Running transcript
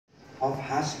of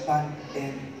husband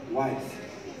and wife.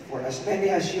 For as many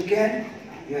as you can,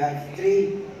 you have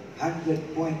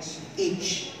 300 points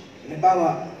each.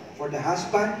 Halimbawa, for the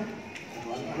husband,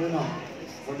 ano.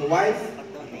 For the wife,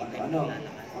 ano.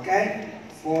 Okay?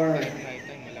 For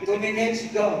 2 minutes,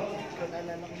 go.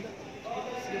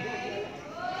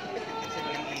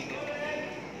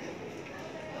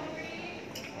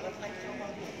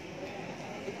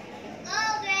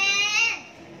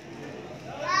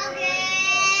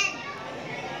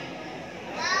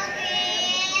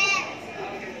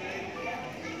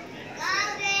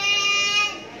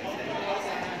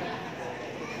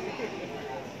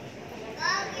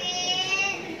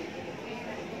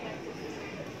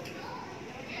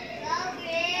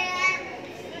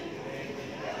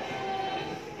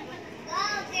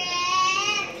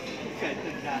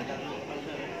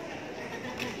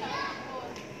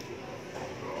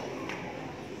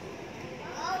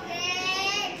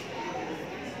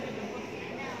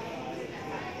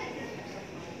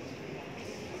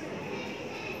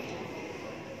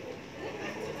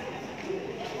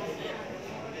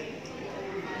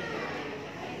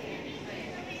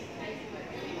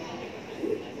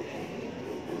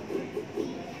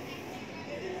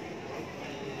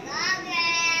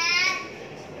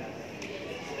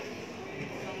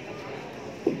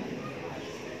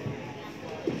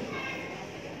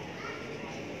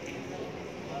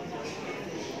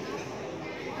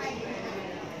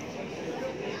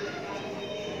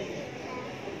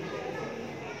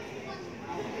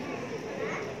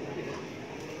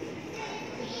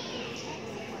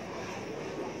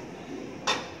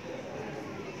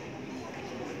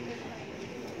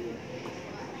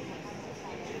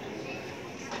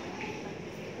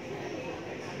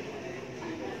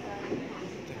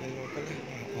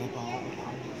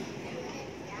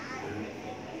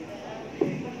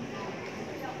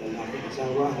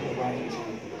 Asawa, babae,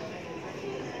 asawa.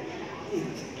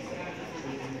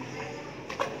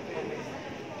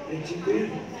 Prinsip ko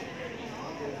yun.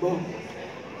 Bo,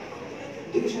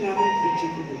 hindi ko sinabi yung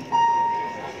prinsip ko yun.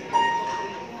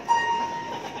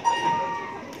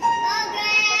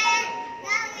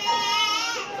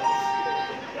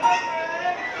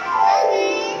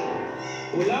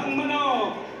 Ulang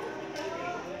manok!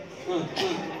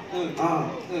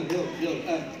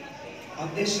 On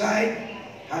this side,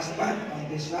 husband, on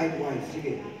this side, wife.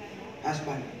 Sige.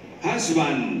 Husband.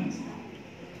 Husband,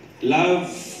 love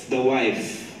the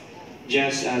wife,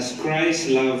 just as Christ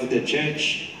loved the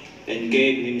church and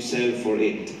gave himself for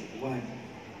it. One.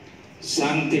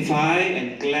 Sanctify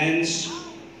and cleanse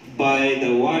by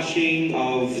the washing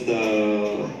of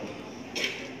the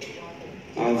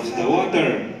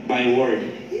water by word.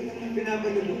 Hindi naman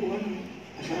pinapaliguan.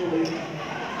 Asawa yun.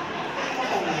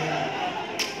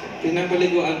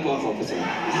 Pinapaliguan po ako kasi.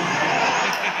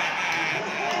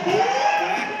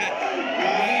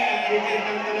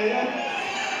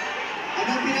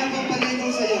 Anong pinapapaligo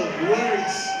sa'yo?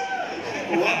 Words.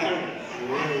 Water.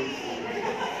 Words.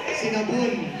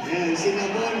 Sinabon. Yan,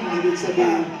 sinabon. Ibig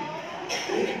sabihin.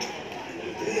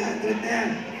 300 na yan.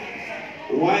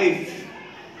 Wife.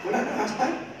 Wala na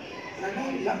husband? Wala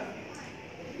na, ilang.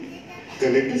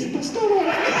 Galing na si Pastor.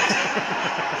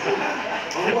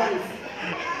 Wife.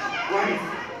 Wife.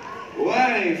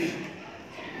 Wife,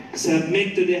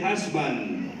 submit to the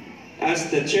husband as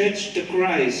the church to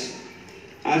Christ,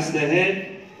 as the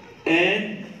head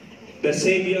and the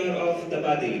Savior of the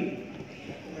body.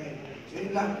 Okay. So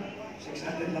yun lang.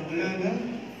 600 lang yan.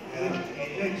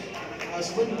 Next.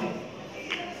 Husband.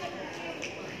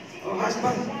 Oh,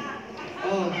 husband.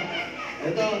 Oh,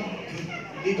 eto,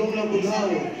 di kong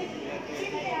nabughaw.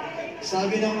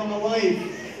 Sabi ng mga wife,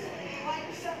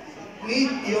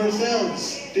 submit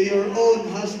yourselves to your own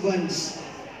husbands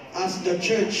as the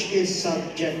church is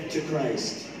subject to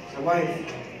Christ. Sa wife.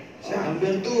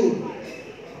 Number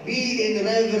 2, be in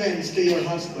reverence to your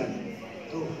husband.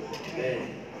 2. Okay.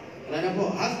 Wala na po.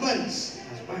 Husbands,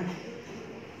 Husband.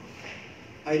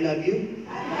 I love you.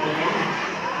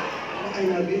 I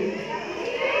love you.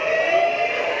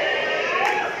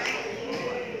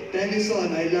 Tennyson,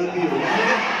 I love you.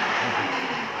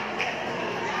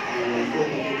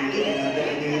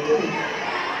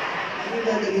 Ano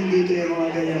dadalhin dito yung mga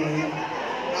ganyan?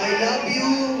 I love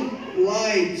you,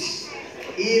 wives,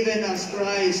 even as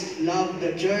Christ loved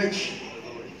the church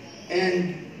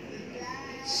and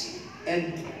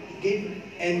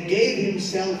gave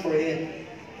himself for it.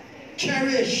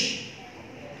 Cherish,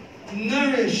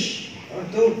 nourish, Or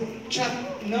 2.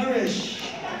 nourish.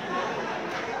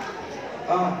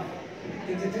 Ah.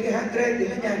 300.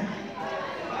 Ilan yan?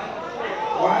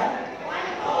 1.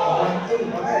 1,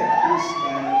 2. Okay. Please,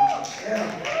 yeah.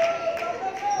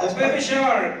 As baby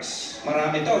sharks.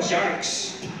 Marami to,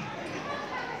 sharks.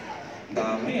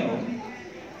 Dami, oh.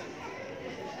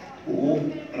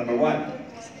 Number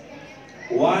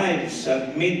 1. Wives,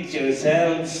 submit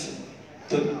yourselves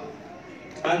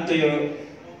unto your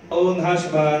own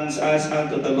husbands as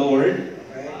unto the Lord.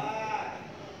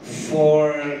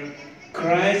 For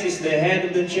Christ is the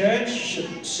head of the church,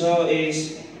 so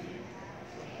is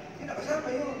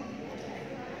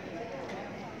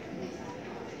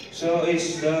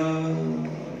the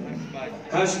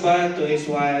husband to his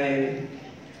wife,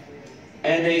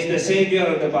 and is the Savior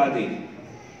of the body.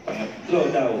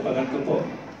 Pangatlo po.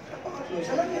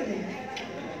 Isa lang yan eh.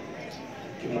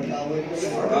 Mag-away ko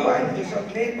lang. For the wife to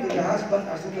submit to the husband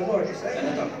as to the Lord. Isa Ano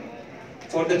yan. to?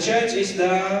 For the church is the...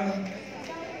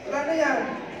 Wala na yan.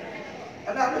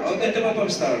 Ano? Ito pa po,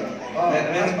 Pastor.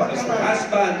 Husband.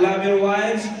 Husband, love your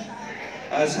wives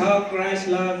as how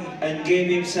Christ loved and gave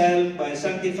himself by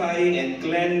sanctifying and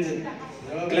cleansing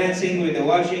with the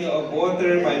washing of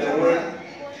water by the word.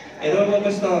 Ito po,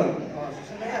 Pastor.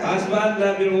 Husband,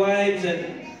 love your wives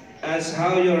and as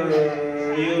how you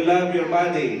love your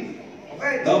body.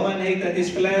 Okay. No man hated his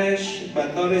flesh,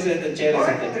 but nourished and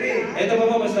cherished it. Ito pa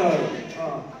po, Pastor.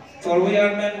 For we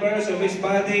are members of his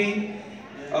body,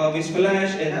 of his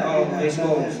flesh, and of his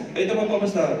bones. Ito pa po,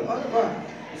 Pastor. Ano ba?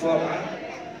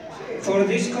 For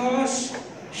this cause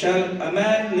shall a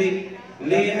man leave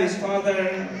his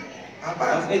father.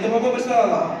 Ito pa po, Pastor.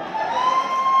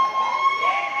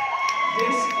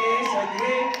 This is a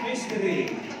great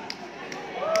mystery.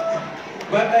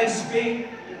 But I speak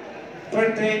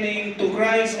pertaining to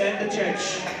Christ and the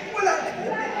church. Wala na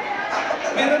yan.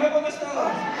 Meron pa po, Pastor?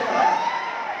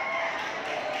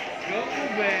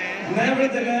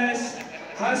 Nevertheless,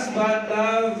 husband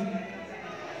love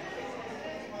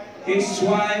his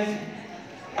wife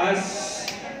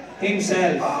as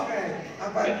himself.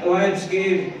 Okay. Wives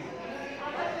give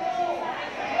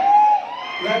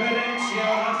reverence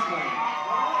your husband.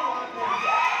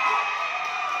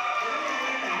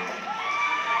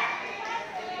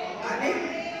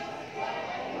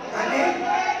 Ani?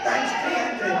 Times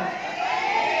 300.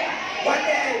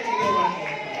 1.8. Sige, 1.8.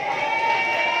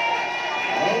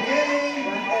 Okay.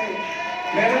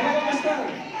 1.8. Meron pa po, Pastor?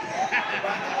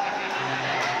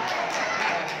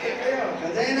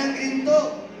 Kagaya ng grinto.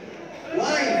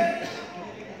 Wife.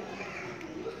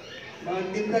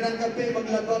 Magtimpla ng kape,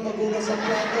 maglaba, maghugas ang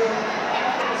plato.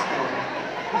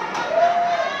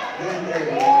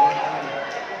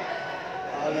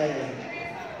 Okay.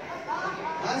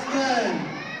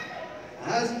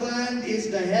 Husband is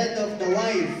the head of the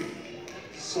wife.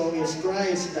 So is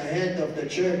Christ the head of the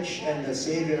church and the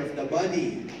Savior of the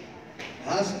body.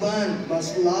 Husband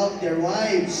must love their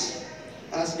wives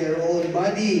as their own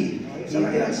body,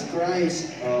 even as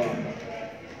Christ.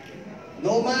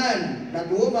 No man, not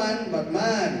woman, but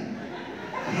man,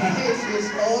 is his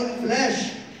own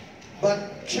flesh,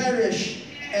 but cherish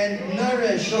and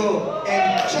nourish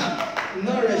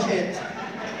nourish it.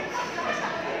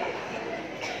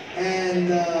 And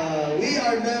we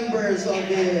are members of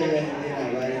the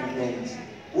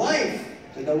wife,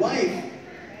 to the wife.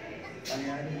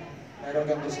 Ayan. Meron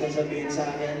kang gusto sabihin sa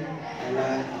akin?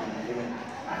 Wala.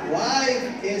 Wife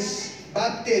is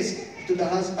baptized to the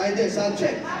husband,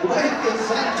 subject. Wife is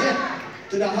subject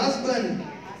to the husband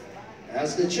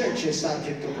as the church is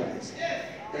subject to Christ.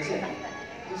 That's it.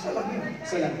 Isa lang yun.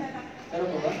 Isa lang. Pero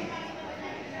po ba?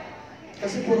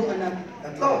 Kasi puro anak.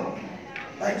 Tatlo.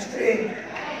 Times 3.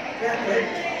 300.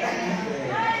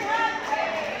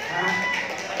 Ha?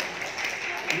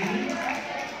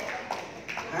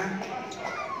 Ha?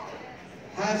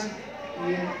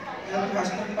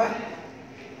 Husband ba?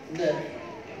 Hindi.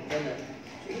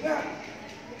 Sige nga.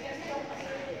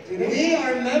 Sige. We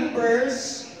are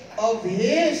members of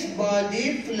His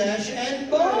body, flesh, and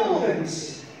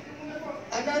bones.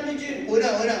 Analogy.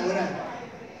 Una.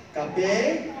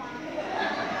 Kape.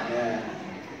 Yeah.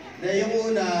 Na yung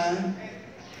una,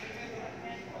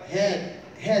 head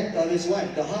of his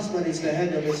wife. The husband is the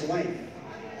head of his wife.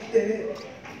 Hindi.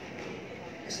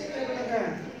 Kasi meron na nga.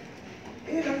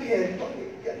 Ilang head.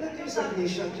 Yan natin yung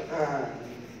submission tsaka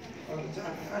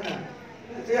anak.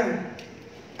 Ito yan.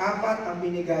 4 ang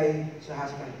binigay sa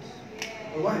husbands.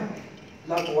 Number 1,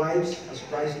 love wives as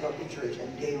Christ loved the church and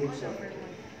gave himself.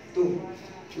 2,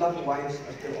 love wives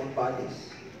as their own bodies.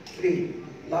 3,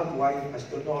 love wife as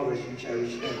to nourish and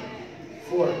cherish them.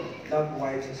 4, love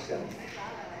wives as self.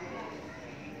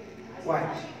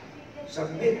 Wives,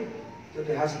 submit to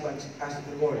the husbands as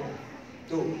the Lord.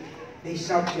 2, be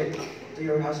subject to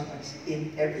your husbands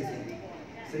in everything.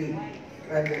 3,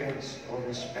 reverence or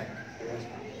respect your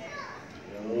husbands.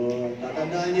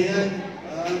 Tatandaan niyo yan.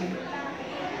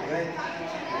 Alright.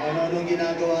 Ano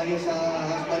ginagawa niyo sa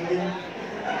husband niyo?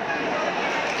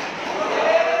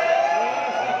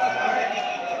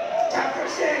 Chapter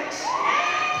 6.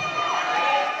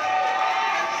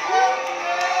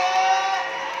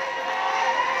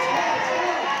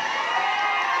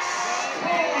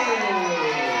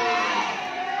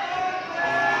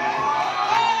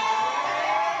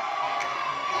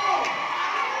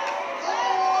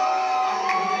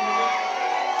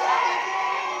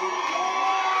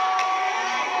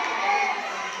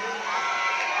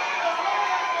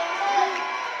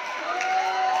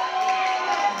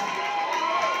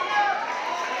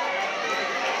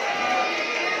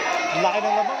 Laki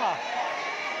ng labang ah.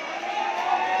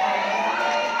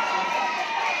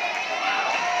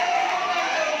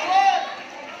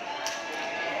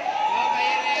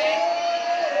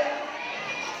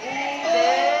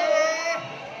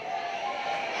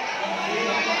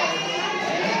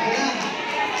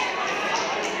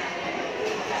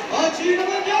 Oh, sino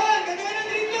naman dyan? Kagaya ng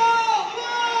grito! Come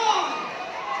on!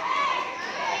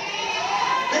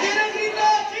 Kagaya ng grito!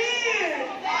 Cheer!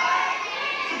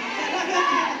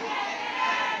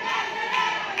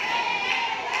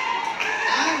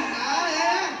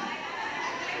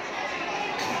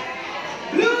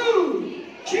 Blue!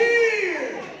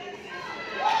 Cheer!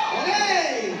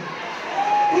 Okay!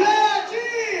 Pula!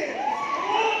 Cheer!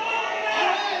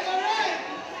 Alright, alright!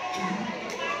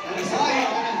 Sorry,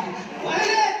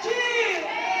 Violet! Cheer!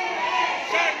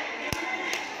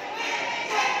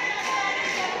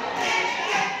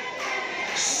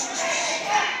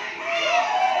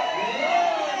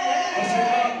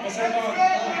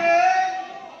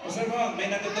 Pastor Bob, may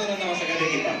natutunan ako sa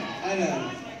katikitan.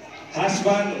 Ano?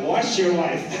 Husband, wash your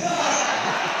wife.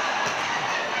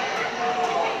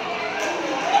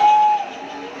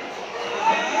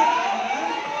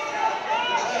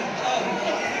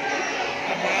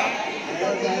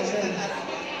 Ayaw ganyan.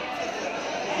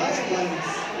 Husbands,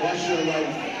 wash your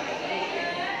wife.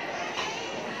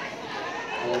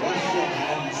 Or wash your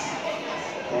hands.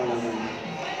 Ikaw naman.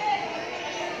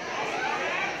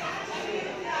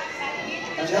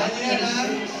 Tandaan niyo yan, ha?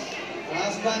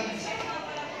 Husbands.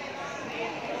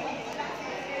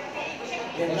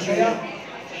 Yan na kaya.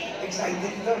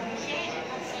 Excited to.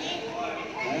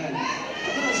 Ayan.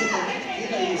 Ano kasi ito?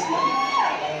 𝐾𝐸𝐥𝐥𝐬.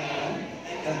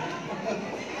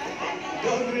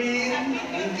 Go green!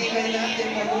 Ang kilay natin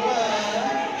mabuha.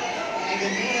 Ay,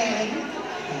 ganyan.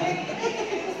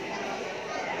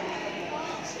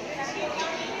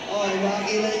 Oh, yung mga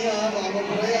kilay niya, ha? Baka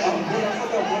mabuha yan. Ang bulang ko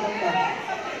to, bulang ka.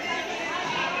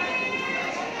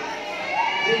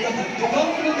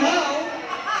 Dugong lugaw.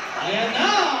 Ayan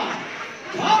na!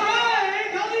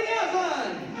 𝐾𝐸𝐥𝐿𝐸𝐥𝐿!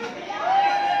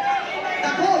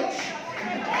 The coach!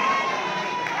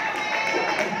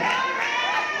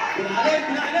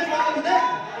 Pinalis, mga kapatid!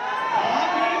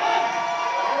 Pinaliman!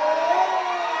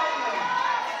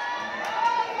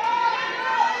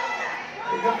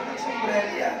 Bigyan ko ng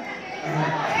sombrero yan.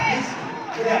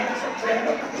 Bigyan ko ng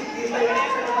sombrero. Nakikita yun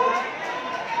sa loob.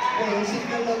 Yung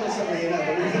signal naman sa mahirap.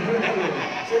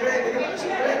 Si Ray, bigyan ko ng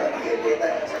sombrero. Nakikita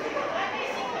yun sa loob.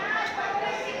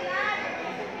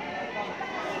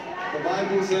 The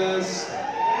Bible says,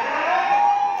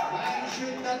 man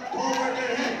should not cover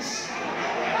their heads.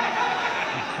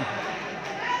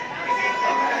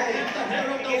 Okay. The hair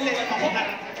of the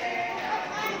woman.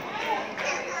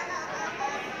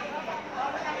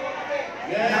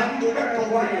 Man, do not Number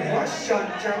cover your 1 heads. question,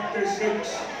 chapter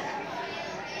 6.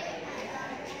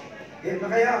 Game na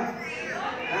kayo?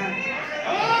 Ha?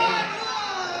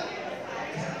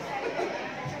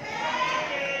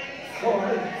 For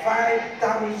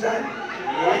 5,000.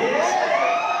 Alright.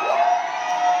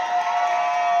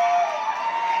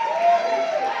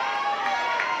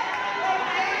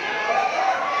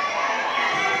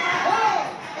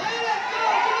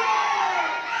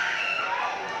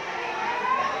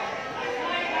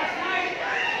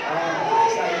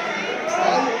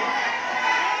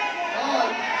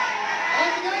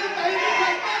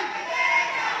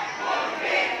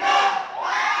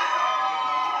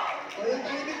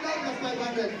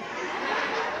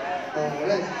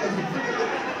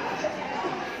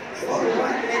 For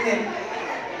 1 minute.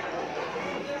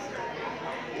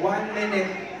 1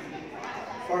 minute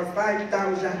for 5,000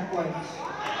 points.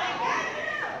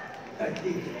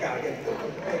 Hindi kagad ito.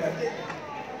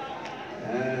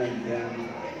 Yan.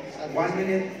 1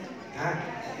 minute. Ha?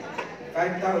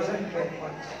 5,000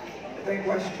 points. Ito yung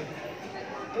question.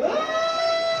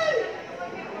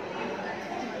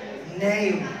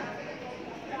 Name.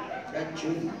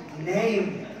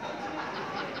 Name.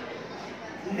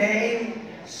 Name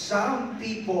some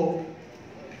people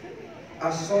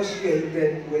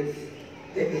associated with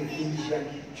the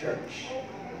Ephesian church.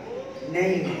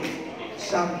 Name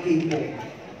some people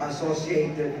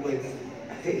associated with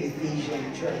the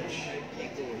Ephesian church.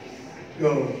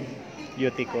 Go.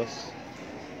 Eutychus.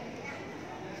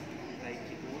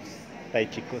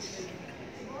 Tychicus.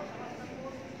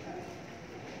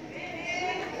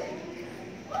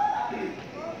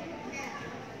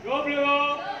 Go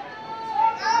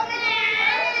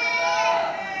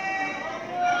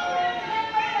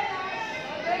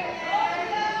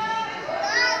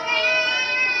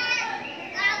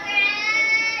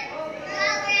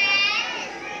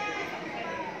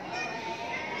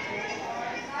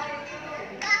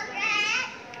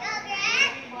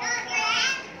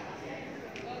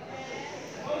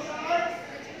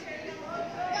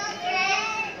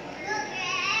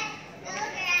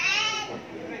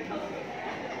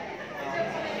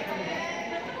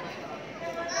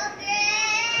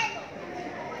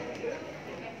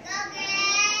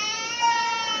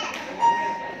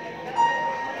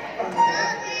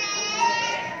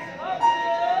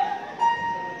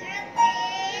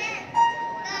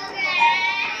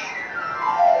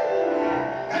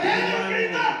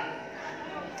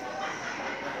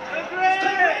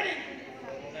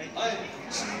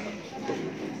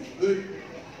Blue!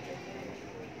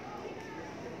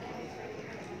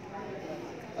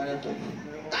 Ano to?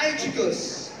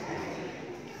 Tychicus.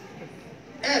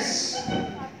 S.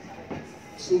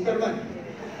 Superman.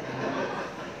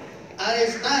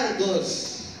 Aristarchus.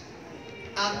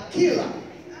 Aquila.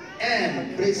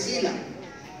 And Priscilla.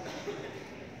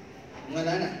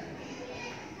 Ngala na.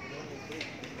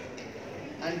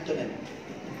 Antoinette.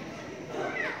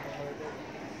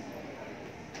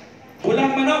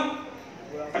 Pulang manok!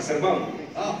 Pasalbaw.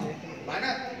 Oh,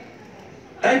 banat.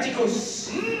 Tychicus!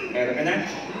 Meron ka na?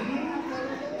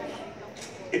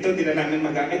 Ito di na namin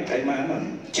magamit kay mga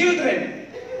children!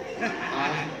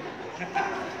 Ah,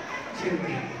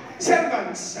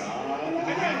 Servants!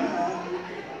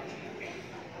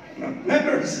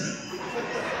 Members!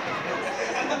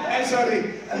 I'm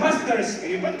sorry, masters!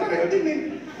 Iban pareho din eh.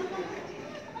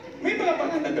 May mga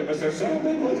pangalan na ba sa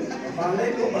Bible?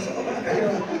 Malay ko, basta ka ba kayo?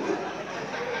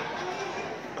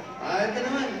 ito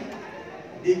naman.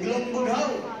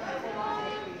 𝐷𝐿𝐿𝐥𝐥𝐢𝐨𝐧.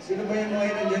 Sino ba yung mga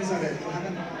yun dyan sa red?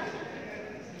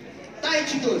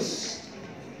 Tychicus.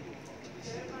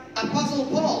 Apostle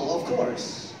Paul, of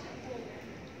course.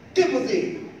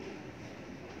 Timothy.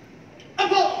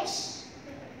 Apollos.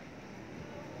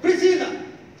 Priscilla.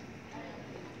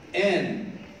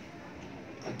 And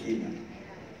Aquila.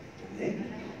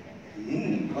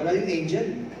 Wala yung angel.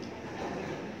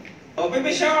 O,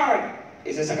 baby shark!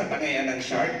 Isa sa katangayan ng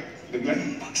shark,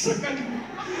 biglang pagsakan.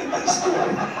 Ang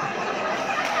story.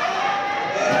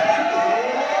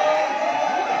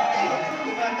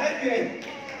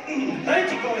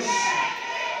 Tychicus!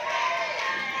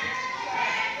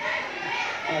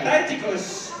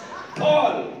 Tychicus,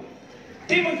 Paul,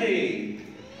 Timothy,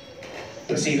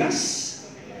 Priscilla,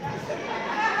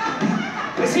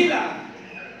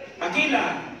 Aquila,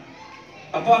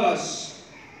 Apollos.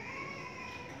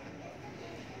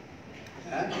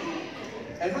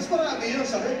 Eh, mas marami yun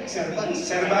sa red. Servants,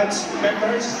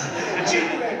 members,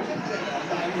 children.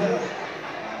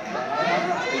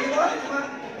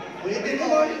 Ulitin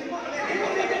mo.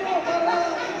 Ulitin mo.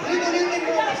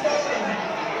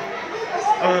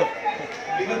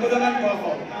 Binabulagan mo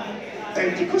ako.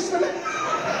 Tychicus na lang.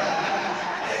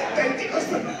 Tychicus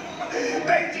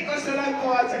na lang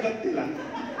po ang sagot nila.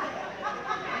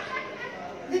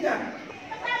 Hindi na.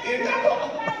 Yun na po.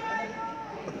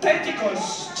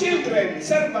 Tychicus, children,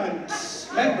 servants,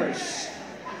 members,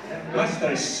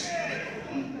 masters.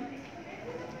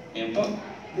 Yan po.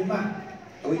 5.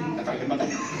 Uy, nakalima ka.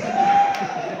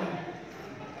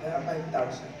 Kaya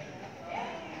 5,000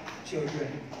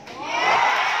 children.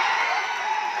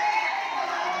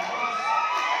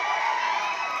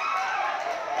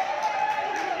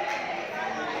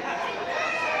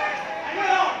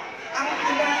 Ang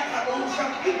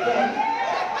pinakausap ito,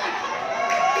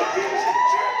 Ephesian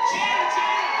church.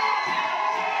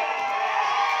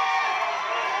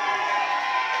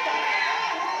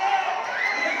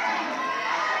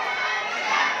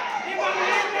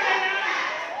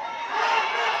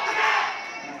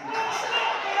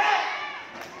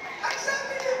 Ang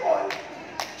sabi ni Paul,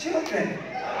 children.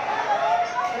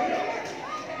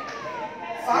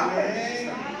 Fathers.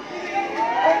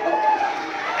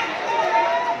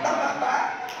 Tama ba?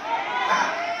 Ha?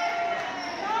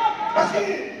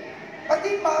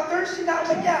 Pati mothers,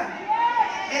 sinama niya.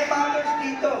 May mothers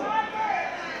dito.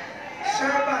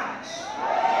 Servants.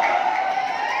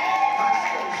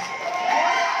 Pastors.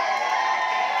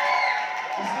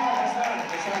 Basta.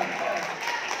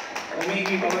 Humingi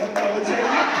humingi ka ba ng tawad sa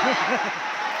inyo?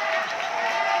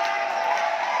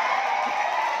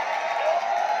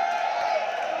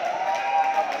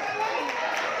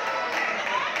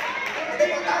 Hindi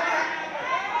mo tama.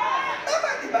 Tama,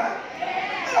 di ba?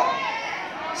 Ano?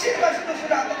 Sino ba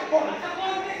sinusulatan ko?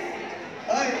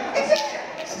 Ay, Ephesian.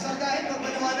 ang dahil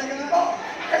magpaliwanag ka nga. Oh,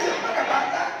 kayo mga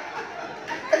bata.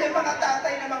 Kayo mga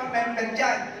tatay na mga member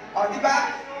dyan. O, di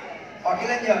ba? O,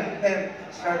 ilan yun?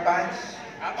 Servants,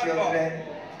 children.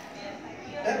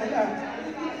 Dami lang.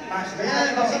 Master.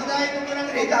 Ayan, ang dahil mo mo ng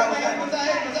 3,000.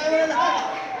 basahin mo na lahat.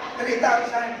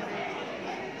 3,000.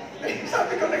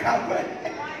 Sabi ko nag-habal.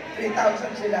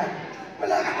 3,000 sila.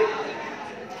 Wala ka.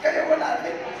 Kaya wala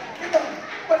rin. Ito,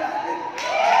 wala rin.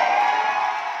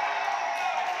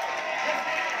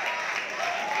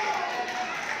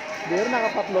 Dear,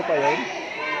 nakapatlo pa yun?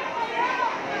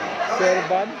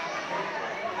 Servant?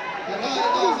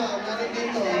 Ito, natin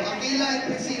dito, Aquila and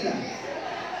Priscilla,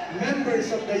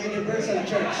 members of the Universal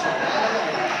Church.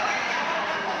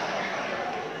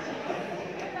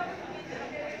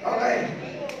 Okay.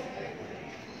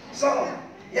 So,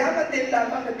 yaman din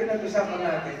lamang na pinag-usapan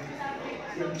natin.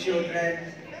 Yung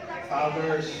children,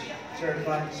 fathers,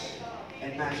 servants,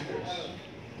 and masters.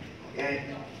 Okay?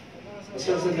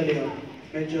 Pastor, sandali ko.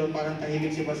 Medyo parang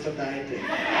tahimik si Pastor dahil eh.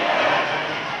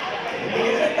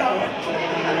 Hindi ka tawa.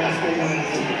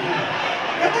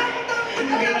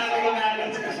 Hindi na ako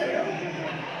mag-alas ka sa'yo.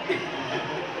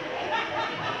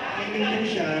 Hindi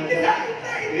siya.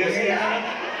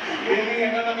 Kaya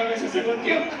naman kami sa sagot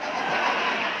yun.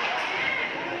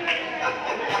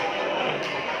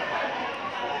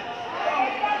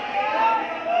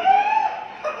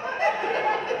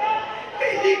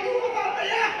 Hindi ko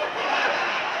mamamaya.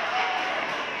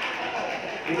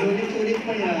 Inulit-ulit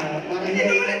pa niya. Para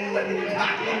hindi lang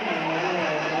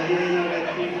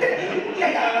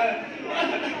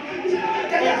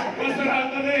Kaya, Pastor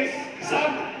Antones,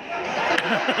 Sam!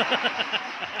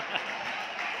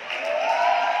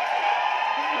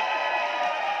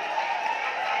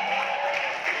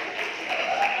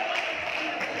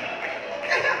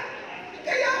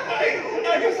 kaya ako ay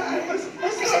umayo sa armas.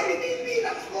 Kasi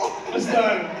binibilang ko.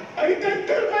 Pastor, I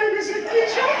tender my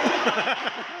resignation!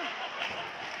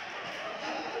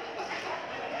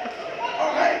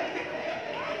 Okay.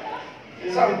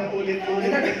 So,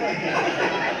 ulit-ulit pa.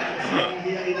 Ang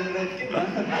hiyain ng red kid, ha?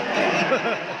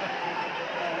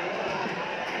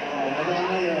 Ano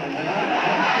na yun?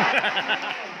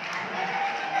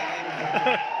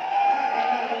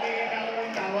 Humingi na ako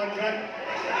ng tawad, Brad.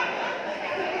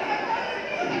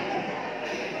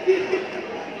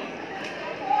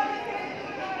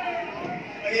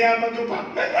 Ang yaman ko pa.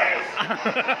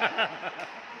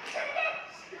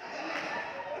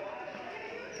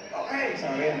 okay.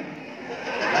 Sorry.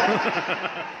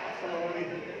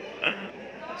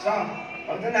 So,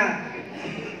 ito na.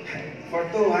 For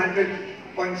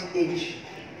 200 points each.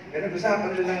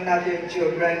 Pinag-usapan rin lang natin yung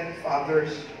children,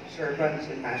 fathers,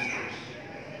 servants, and masters.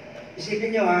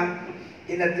 Isipin nyo ha,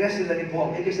 in-address nila ni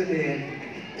Paul, ibig sabihin,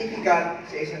 typical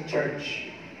sa isang church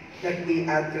that we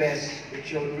address the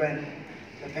children,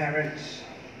 the parents,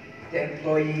 the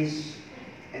employees,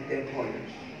 and the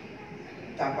employers.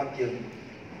 Dapat yun.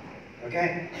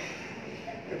 Okay?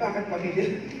 E bakit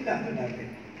pamilya naman natin?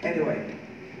 Anyway,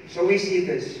 so we see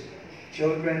this.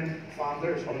 Children,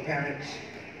 fathers or parents,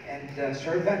 and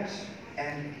servants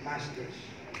and masters.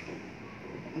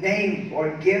 Name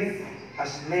or give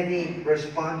as many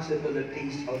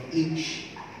responsibilities of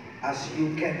each as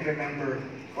you can remember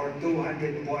for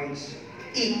 200 points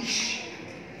each.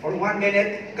 For 1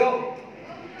 minute, go!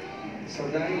 So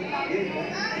dahil,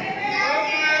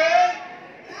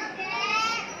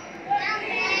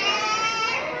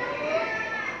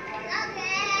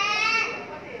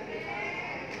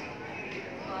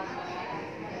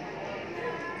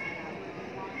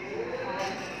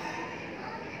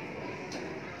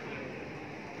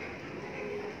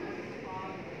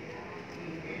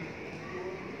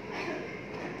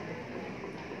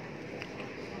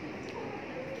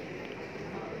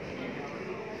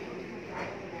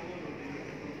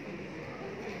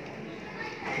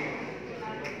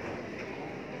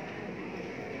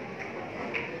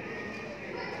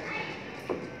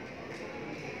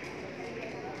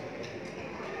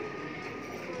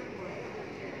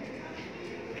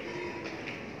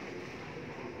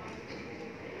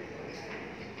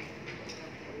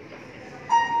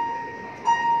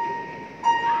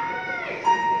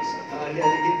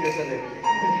 aligid ka sa leg.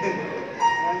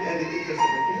 Aligid ka sa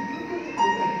leg.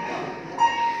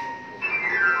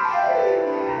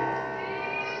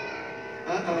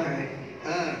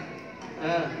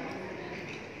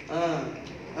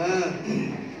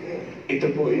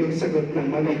 Ito po yung sagot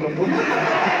ng manong kapuna.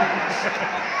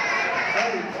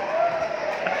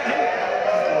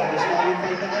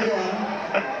 Disqualified na kayo, ha?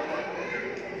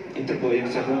 Ito po yung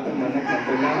sagot ng manong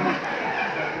kapuna.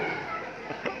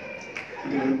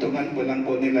 Binuntungan po lang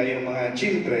po nila yung mga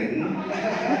children.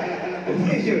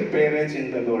 Obey your parents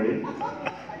in the Lord.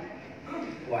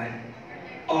 1,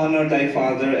 Honor thy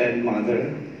father and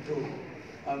mother.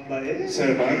 2, Ang bait.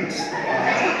 Servants.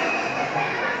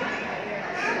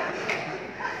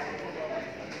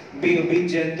 Be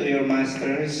obedient to your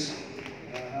masters.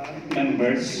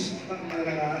 Members.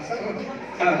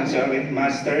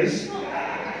 Masters.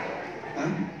 Huh?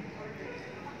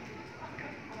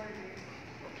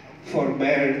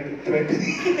 Forbear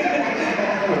threatening.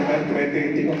 Forbear threatening.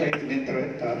 Hindi ko kayo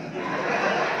tinitreat, ha?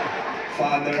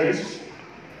 Fathers.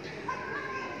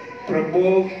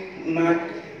 Provoke not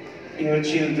your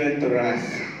children to wrath.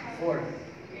 4,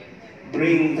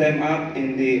 Bring them up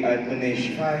in the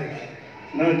admonition. 5,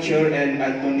 Nurture and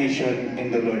admonition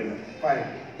in the Lord.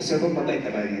 5. Isa po patay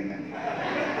talangin na.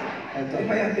 Ito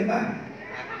pa yan,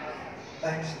 5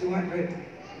 times 200.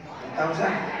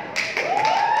 1,000.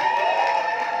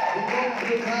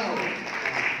 Good how?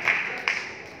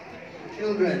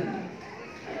 Children,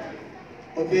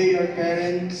 obey your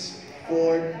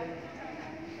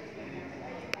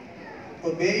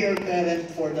parents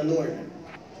for the Lord.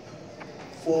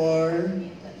 For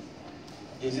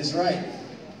this is right.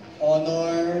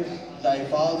 Honor thy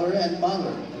father and mother.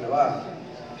 Dalawa.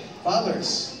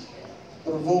 Fathers,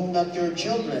 provoke not your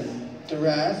children to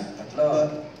wrath,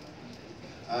 Tatlo.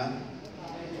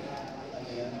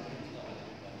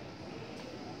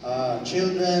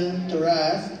 Children to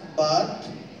wrath, but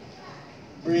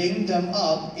bring them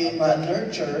up in the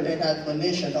nurture and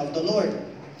admonition of the Lord.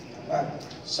 4,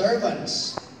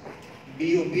 Servants,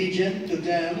 be obedient to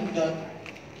them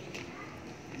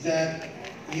that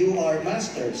you are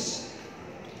masters.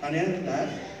 Ano yan?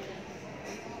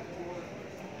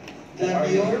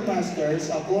 That your masters,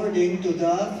 according to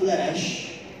the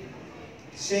flesh,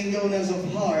 singleness of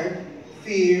heart,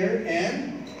 fear,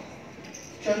 and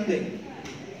trembling.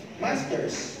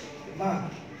 Masters, 5,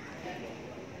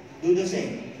 do the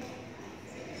same.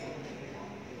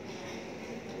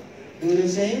 Do the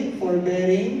same,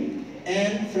 forbearing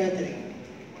and threatening.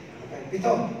 okay,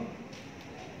 7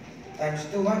 times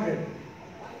 200.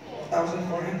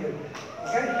 1,400.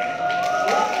 Okay?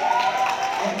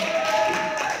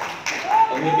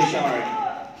 Only be short.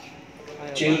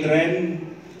 Children,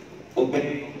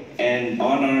 obey and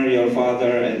honor your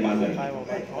father and mother.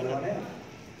 Okay, dalawa na yan.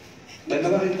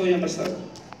 Dalawa rin po yung pastor.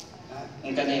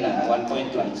 Yung kanina, 1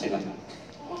 point lang sila.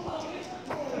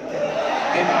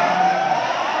 Diba?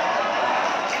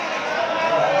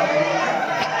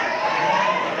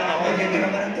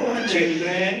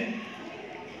 Children,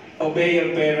 obey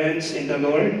your parents in the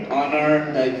Lord.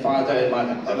 Honor thy father and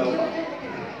mother. Dalawa pa.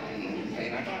 Okay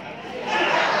na.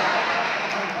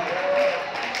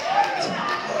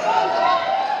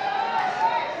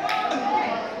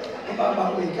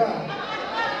 Mababawi ka.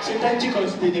 Si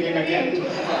Tanchikos, pinili na yan.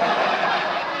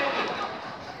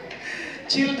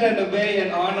 Children, obey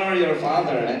and honor your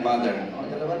father and mother. O,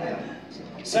 dalawa na yan.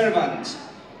 Servants,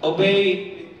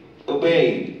 obey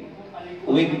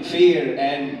with fear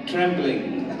and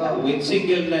trembling, with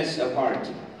singleness of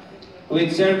heart,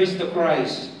 with service to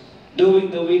Christ, doing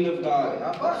the will of God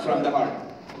from the heart.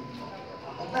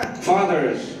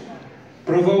 Fathers,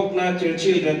 provoke not your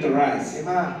children to wrath. 5,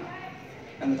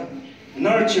 Ano to?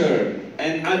 Nurture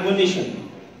and admonition.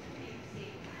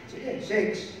 sige,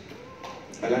 6.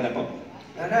 Wala na po.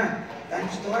 Nana,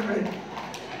 times 200.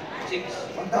 6.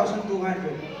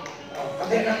 1,200.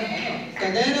 Kadenang,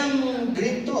 Kadenang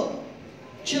grinto.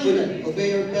 Children,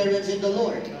 obey your parents in the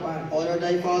Lord. Honor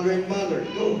thy father and mother.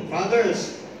 2.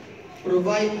 Fathers,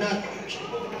 provoke not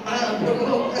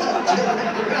children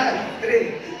to wrath.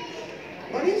 3.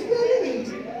 What is spelling?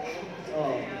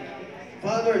 Oh.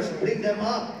 Fathers, bring them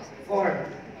up 4.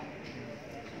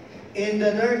 in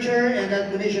the nurture and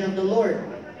admonition of the Lord.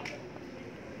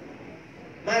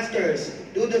 Masters,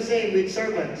 do the same with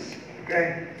servants,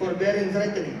 Okay. forbearing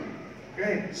threatening.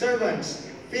 Okay.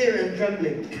 Servants, fear and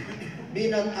trembling.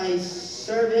 Be not a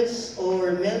service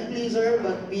or men pleaser,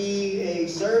 but be a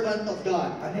servant of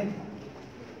God. Anim.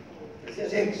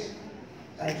 6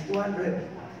 times 200.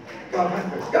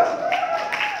 1,200. Go!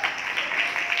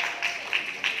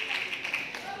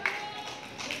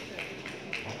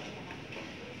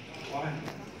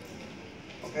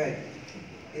 Okay.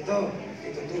 Ito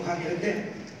 200 din.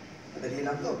 Madali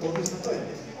lang to. Bonus na to eh.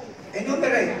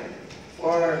 Enumerate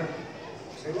for,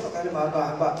 siguro kaya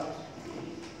mahaba-haba.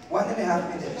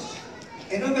 1.5 minutes.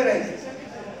 Enumerate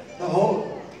the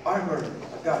whole armor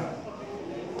of God.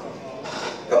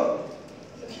 Go!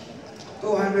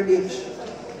 200 each.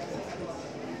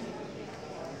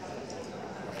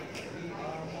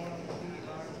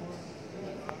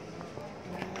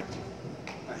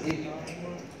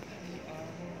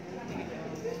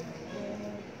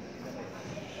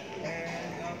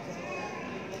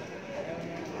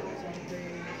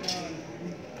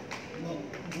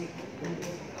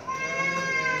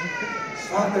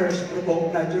 Fathers,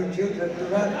 provoke not your children to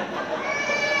run.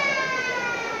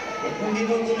 Kung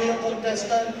ginugulo yung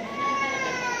contestant,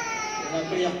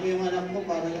 napayak mo yung anak mo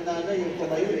para yung nanay, yung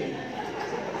tumayo eh.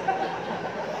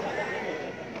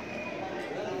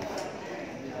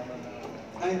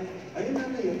 Ayun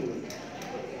nanay yun.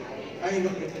 Ayun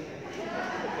bakit?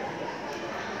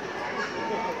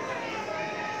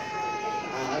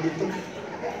 Ano to?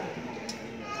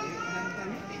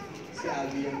 Si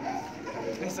Abby yung...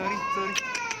 Sorry.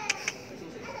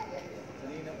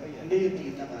 Hindi yung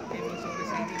tita ka.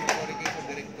 Sorry kayo sa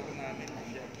director namin.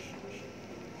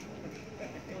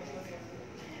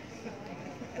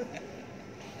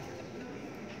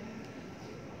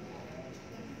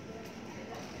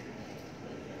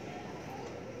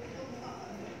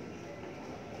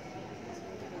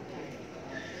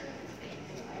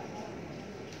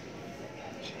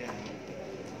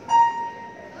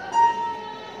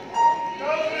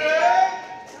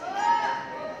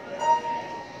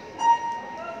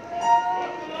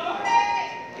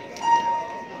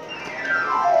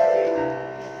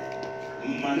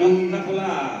 Manong na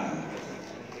pula.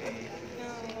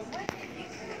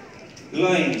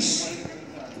 Loins,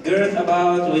 girt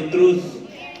about with truth,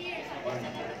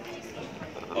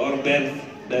 or belt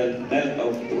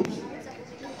of truth.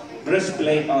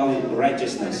 Breastplate of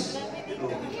righteousness.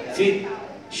 Feet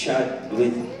shod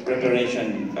with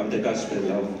preparation of the gospel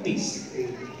of peace.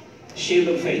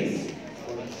 Shield of faith.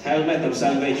 Helmet of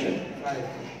salvation.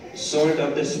 Sword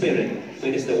of the Spirit,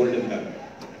 which is the word of God.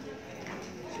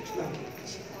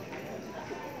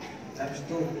 Times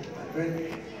 2.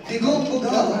 Digong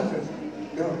bugaw.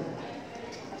 Go.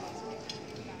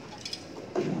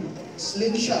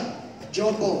 Slingshot.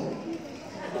 Joko.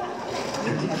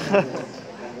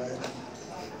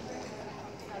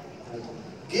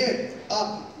 Geared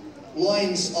up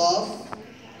loins of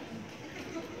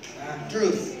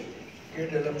truth.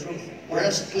 Girdle of truth.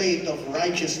 Breastplate of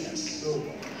righteousness.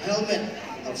 Helmet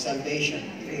of salvation.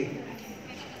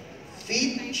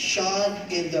 Feet shod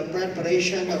in the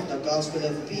preparation of the gospel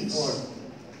of peace.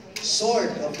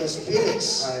 Sword of the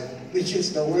spirits, which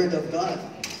is the word of God.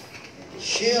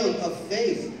 Shield of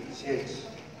faith. 6.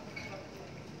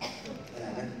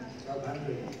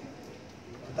 1,200.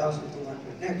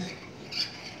 1,200. Next.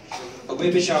 A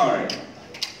baby shower.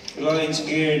 Loins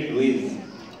girded with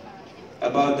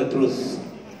about the truth.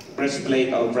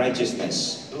 Breastplate of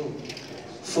righteousness.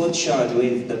 Foot shod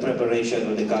with the preparation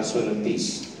of the gospel of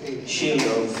peace. Shield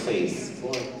of faith.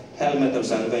 Helmet of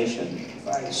salvation.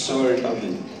 Sword of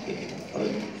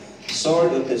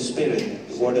the Spirit,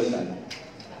 word of God.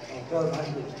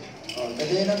 1,200.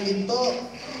 Kadena ng ginto.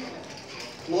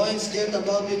 Loins girt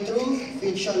about with truth.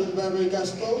 Feet shod with the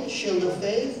gospel. Shield of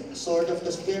faith. Sword of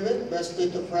the Spirit.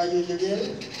 Breastplate of righteousness.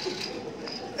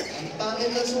 Ang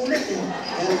pangit na sulat eh.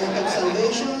 Helmet of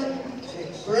salvation.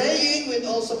 Praying with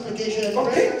all supplication and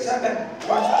Okay, prayer. 7.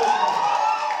 Watch.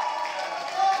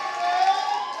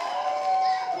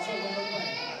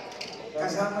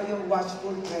 Kasama yung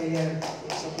watchful prayer.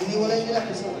 Iniwalay nila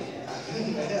kasi.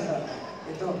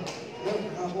 Ito. Look,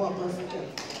 nakakuha perfect yan.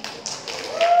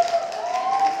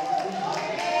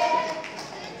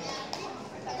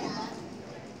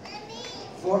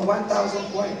 For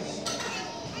 1,000 points.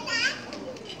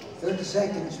 30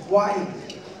 seconds. Why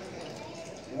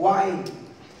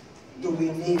do we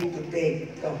need to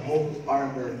take the whole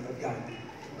armor of God?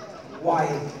 Why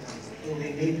do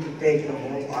we need to take the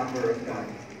whole armor of God?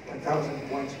 1,000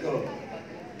 points go.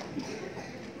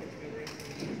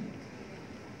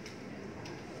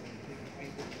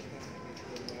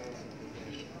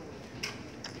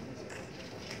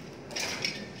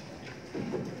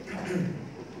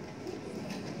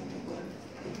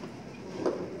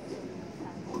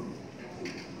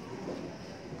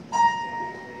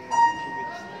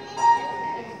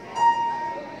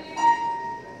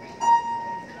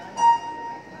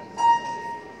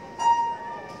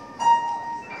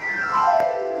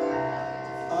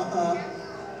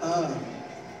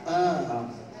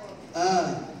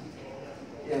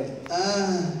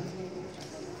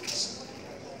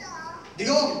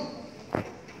 Digong!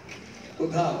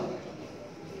 Bughaw.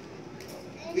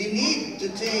 We need to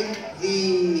take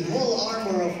the whole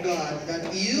armor of God that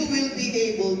you will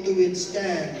be able to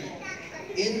withstand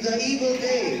in the evil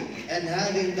day, and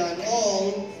having done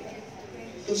all,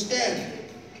 to stand.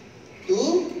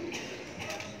 To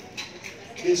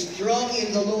be strong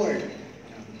in the Lord.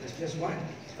 That's just one.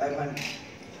 500.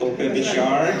 Okay, be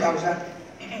sharp.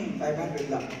 500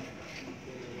 lang.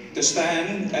 To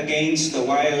stand against the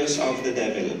wiles of the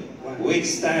devil.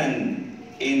 Withstand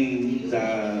in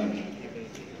the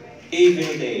evil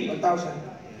day. 1,000.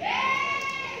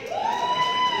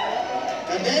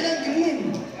 And then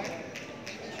green.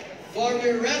 For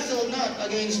we wrestle not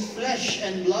against flesh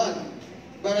and blood,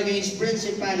 but against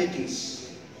principalities.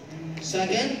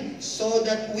 Second, so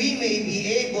that we may be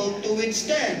able to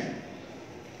withstand.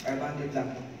 500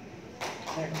 lang.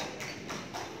 Next.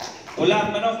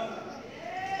 Pula, manok.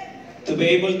 To be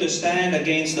able to stand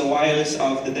against the wiles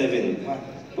of the devil.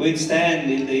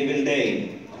 Withstand in the evil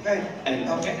day. Okay. And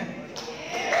okay.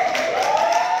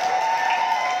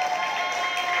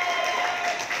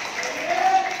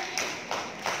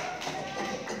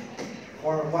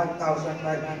 For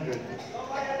 1,500.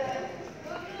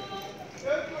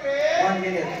 1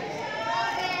 minute.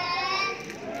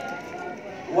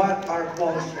 What are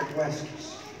Paul's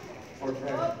requests for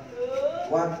prayer?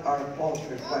 What are Paul's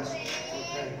requests for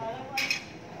prayer?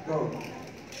 Go.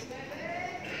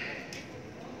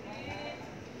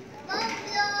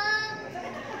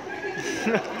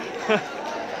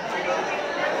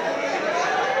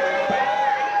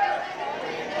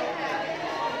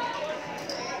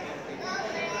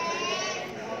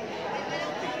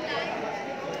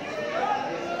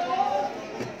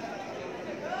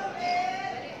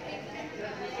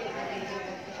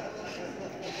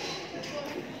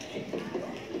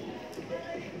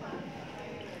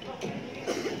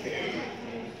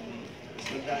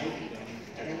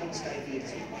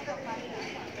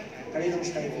 Kaninong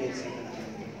skyfield siya?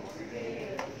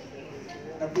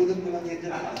 Napulot mo lang yan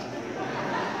dyan.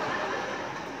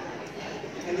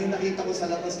 Yan yung nakita ko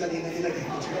sa labas kanina nilagay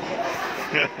mo dyan.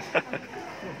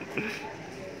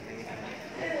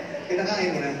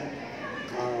 Pinakain mo na?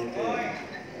 Okay.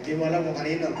 Hindi mo alam kung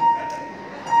kanino.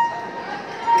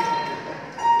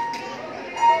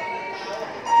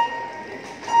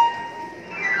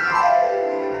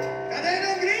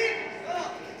 Kaninong green?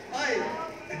 Ay!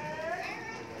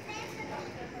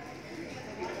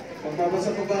 Magbabasa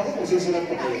pa ba ako kung susulat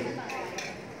pa kayo?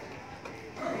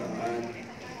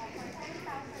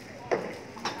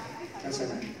 Nasa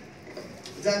na?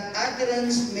 That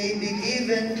utterance may be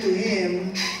given to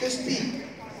him to speak.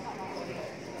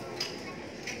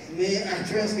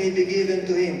 Utterance may be given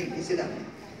to him. Isi lang.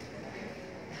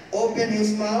 Open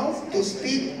his mouth to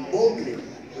speak boldly.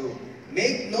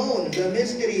 Make known the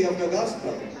mystery of the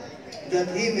gospel, that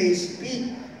he may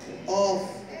speak of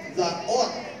the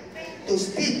ought to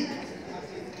speak,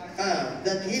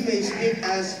 that he may speak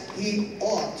as he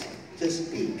ought to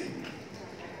speak.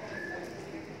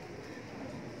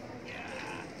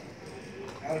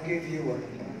 I'll give you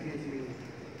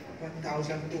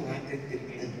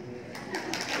 1,250.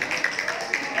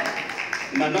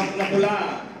 Manok na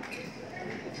pula.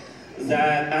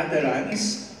 That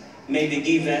utterance may be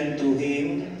given to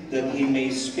him, that he may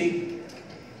speak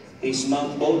his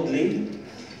mouth boldly,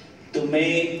 to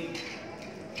make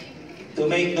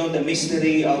known the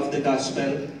mystery of the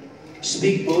gospel.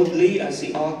 Speak boldly as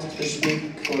he ought to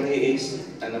speak, for he is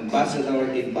an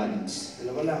ambassador in bonds.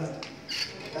 Dalawa lang.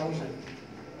 1,000.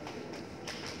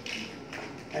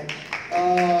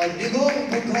 Digong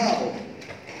bughaw,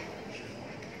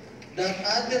 that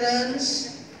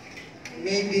utterance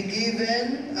may be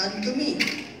given unto me,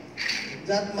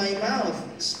 that my mouth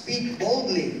speak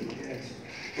boldly,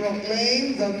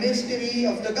 proclaim the mystery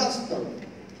of the gospel,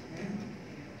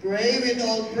 pray with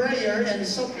all prayer and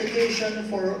supplication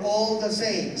for all the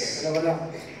saints. Dalawa lang.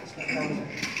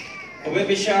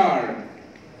 Webishar,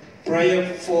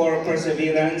 prayer for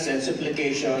perseverance and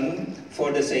supplication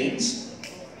for the saints.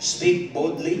 Speak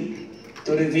boldly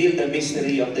to reveal the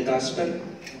mystery of the gospel.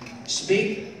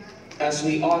 Speak as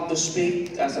we ought to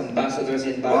speak as ambassadors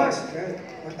in bonds. 1,500.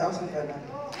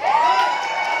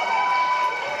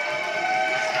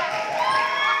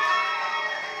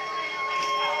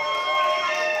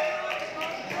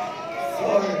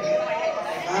 For 5,000.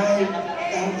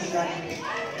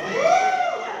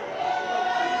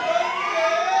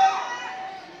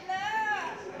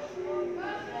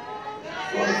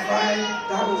 For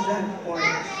 5,000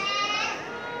 points.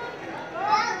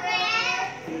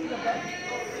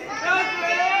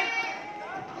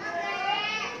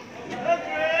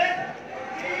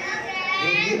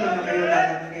 Hindi mo na kayo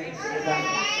lalangin. Sige lang.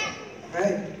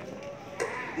 Okay?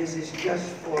 This is just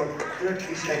for 30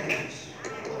 seconds.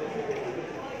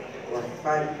 For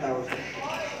 5,000.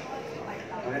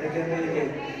 Marinig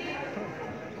yan.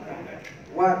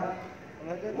 What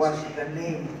was the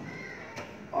name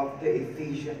of the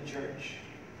Ephesian church?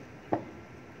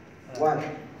 What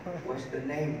was the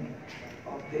name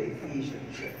of the Ephesian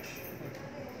church?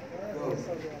 Go.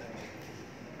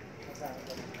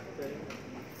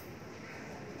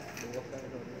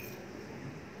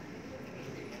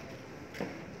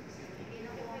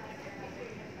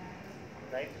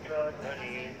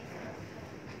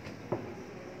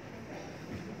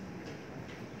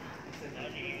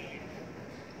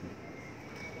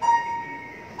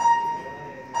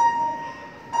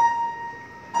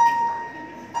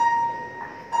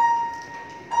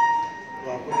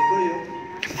 Wapo ni Kuya.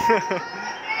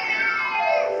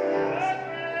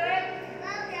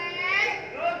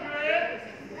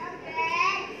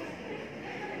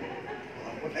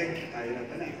 Wapo ay, tayo na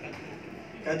pala.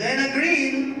 Cadena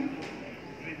Green.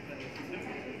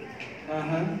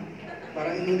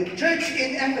 Parang inulit. Church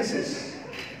in Ephesus.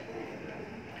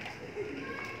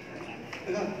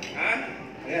 Ano? Ha?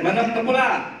 Manok na pula.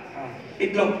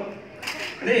 Itlog.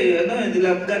 Hindi, ano, hindi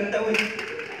love God daw eh.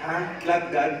 Ha? Love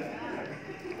God.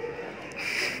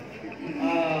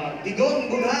 Digong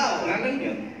Bunghao. Ngalan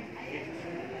yun.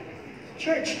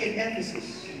 Church in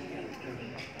Ephesus.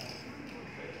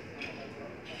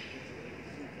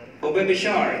 O baby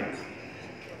shark.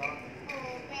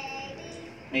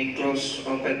 May close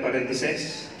open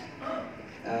parenthesis.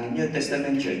 New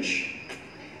Testament Church.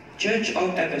 Church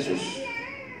of Ephesus.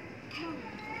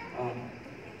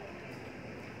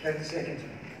 30 seconds.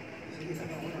 Sige, sa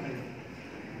mga una kayo.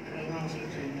 Ano nga ako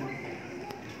sa inyo?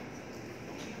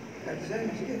 30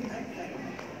 seconds, sige.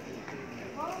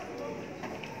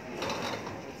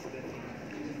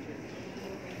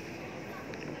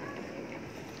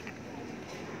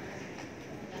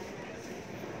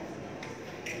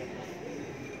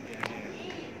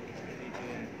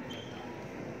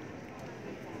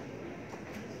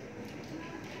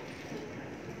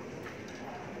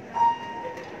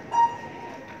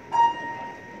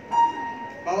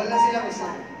 Bawal na sila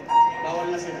basta. Bawal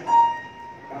na sila.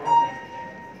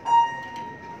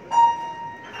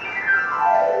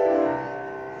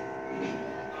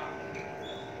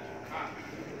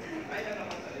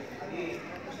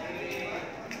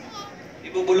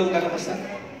 Ibubulong ka na basta?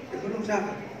 Ibulong sa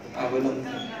akin. Bulong.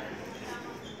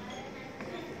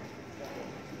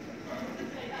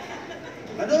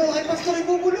 Ano, ay pastor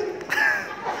ibubulong?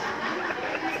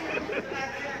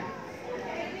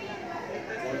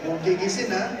 Huwag mong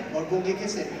gigisin ha. Huwag mong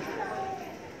gigisin.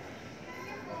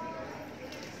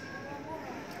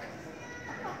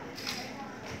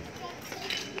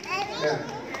 Yeah.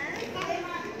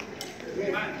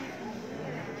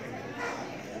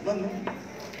 Abang mo.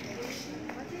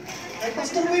 Ay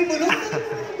pastor mo yung bulong.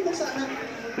 Bulong sana.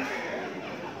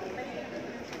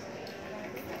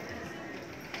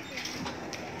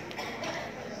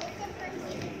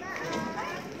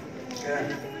 Yeah.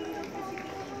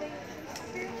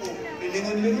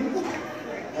 Lingon-lingon ko.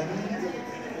 Ano?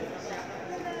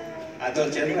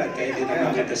 Adult yan ba? Kaya di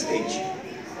na makita stage.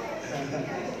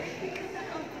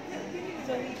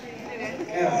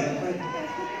 Yeah.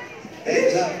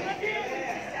 Eh, lang.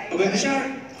 O baby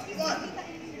shark.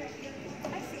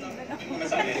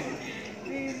 Masabi.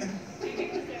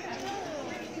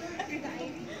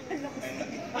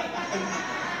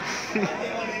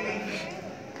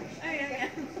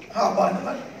 Haba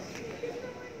naman.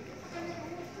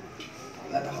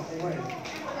 Wala nakakuha eh.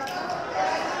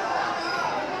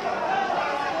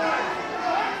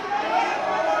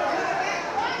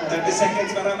 Thirty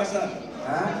seconds para basta.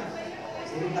 Ha?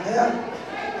 Sige na kaya?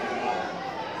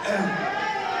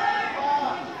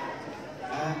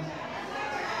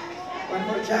 One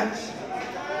more chance.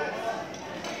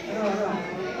 Ano?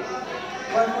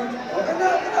 One more chance. Okay na.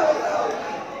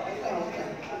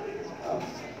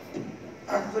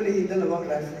 Actually, dalawang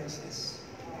references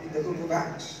in the book of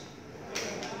Acts.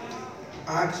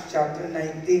 Acts chapter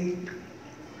 19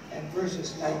 and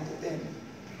verses 9 to 10.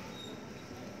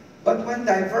 But when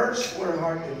divers were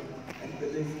hardened and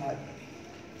believed not,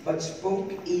 but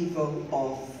spoke evil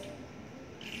of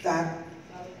that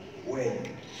way.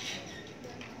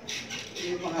 Ano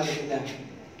yung pangalan nila?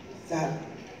 That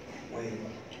way.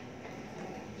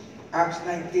 Acts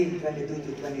 19, 22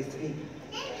 to 23.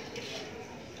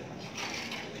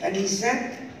 And he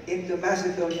sent into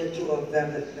Macedonia 2 of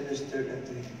them that ministered unto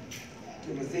him,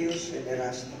 Timotheus and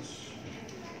Erastus,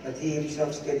 but he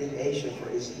himself stayed in Asia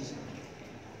for a season.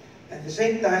 At the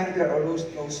same time, there arose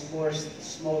no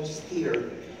small stir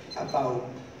about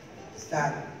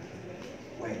that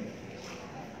way.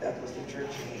 That was the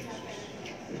church of Jesus.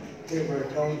 They were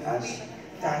known as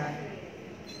that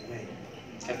way.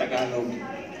 Sa Tagalog,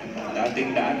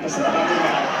 dating daan pa sa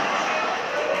Tagalog.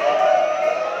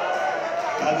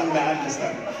 Bagong daan,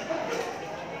 Pastor.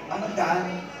 Ang daan.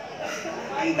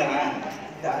 Ang daan.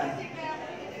 Daan.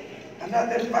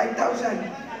 Another 5,000.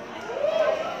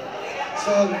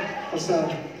 So, Pastor,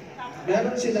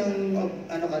 meron silang,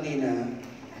 ano kanina,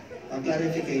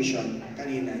 clarification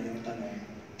kanina yung tanong.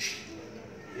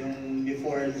 Yung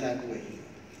before that way.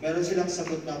 Meron silang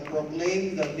sagot na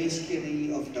proclaim the mystery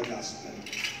of the gospel.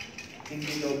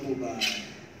 Hindi daw po ba?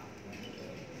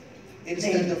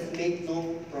 Instead of make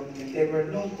known, proclaim. They were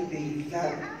known to be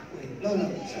that way. No.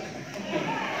 Sorry.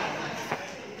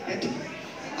 Ito,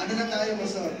 ano na tayo,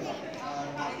 Pastor?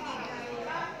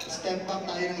 Step back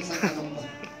tayo ng isang tanong ba?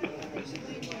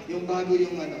 Yung bago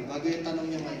yung tanong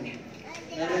niya ngayon.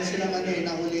 Meron silang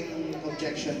nahuling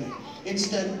objection.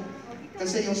 Instead,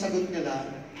 kasi yung sagot nila,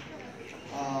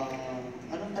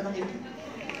 anong tanong ito?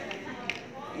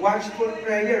 Watchful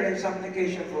prayer and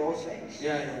supplication for all saints.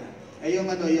 Yeah. Ay yung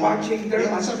Watching their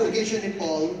yung master. supplication ni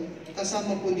Paul,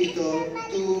 kasama po dito,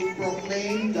 to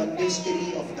proclaim the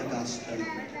mystery of the gospel.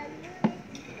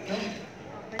 No?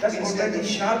 That's already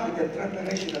shot with the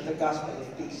preparation of the gospel of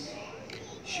peace.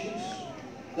 Shoes.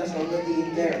 That's already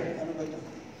in there. Ano ba ito?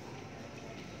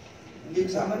 Hindi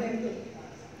kasama na ito.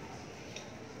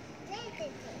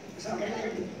 Kasama na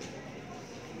ito.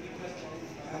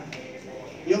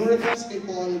 Yung request ni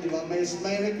Paul, di ba? May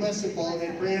request si Paul, may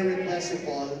prayer request si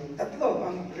Paul. Tatlo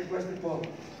ang request ni Paul.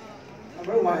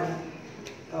 Number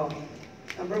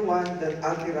one, that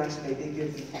utterance may be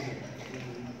given to him.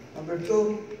 Number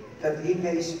two, that he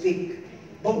may speak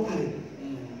boldly.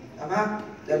 Tama?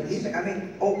 That he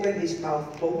may, open his mouth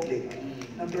boldly.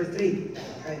 Number three,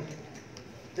 okay,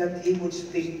 that he would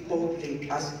speak boldly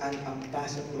as an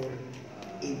ambassador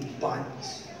in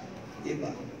bonds. Diba?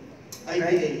 Okay?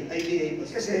 IBA.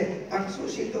 Kasi ang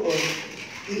susi doon,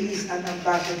 he is an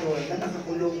ambassador na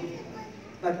nakakulong.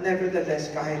 But nevertheless,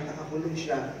 kahit nakakulong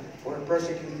siya or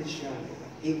persecuted siya,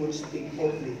 he would speak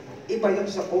boldly. Iba yung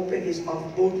sa open his mouth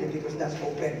boldly because that's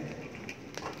open.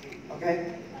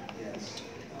 Okay? Yes.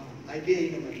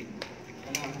 IBA naman.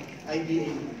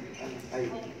 IBA.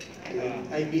 IBA.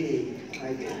 IBA.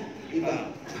 Iba.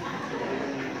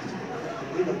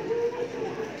 Iba.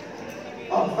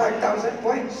 Oh, 5,000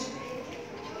 points.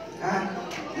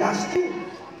 Last two.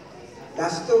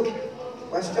 Last two.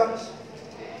 Questions?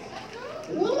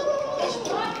 Last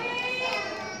two.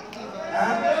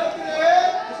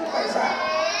 Gusto pa isa?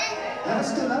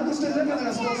 Gusto na mga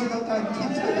last 12 daw tayo.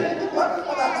 Bakit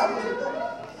matatapos ito?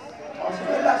 O,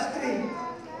 sige, last three.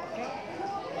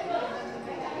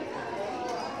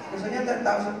 Gusto niya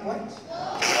 10,000 points?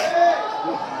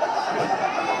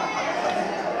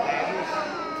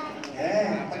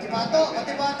 Pati-bato!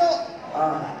 5,000.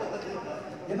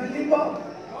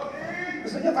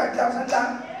 Gusto niya 5,000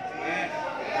 lang?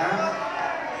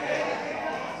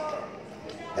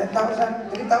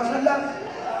 10,000? 3,000 lang?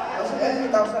 Gusto niya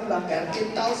 3,000 lang?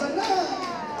 13,000 na!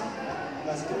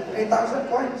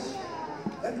 3,000 points.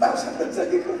 10,000 lang sa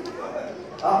likod.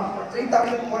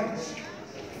 3,000 points.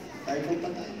 Tayo po pa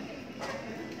tayo.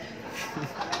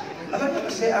 Alam mo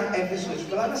kasi ang Ephesus,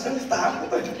 wala na sa listahan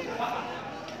ko to.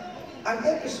 Ang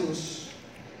Ephesus,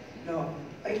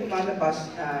 ay lumalabas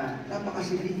na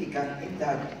napaka-significant in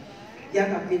that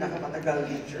yan ang pinakamatagal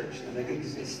ng church na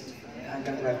nag-exist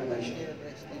hanggang Revelation.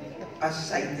 As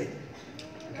cited,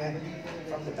 okay,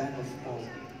 from the time of Paul.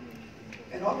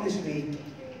 And obviously,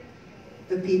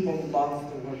 the people love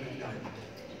the work of God.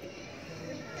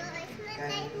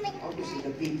 Okay? Obviously,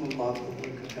 the people love the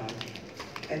work of God.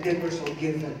 And they were so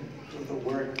given to the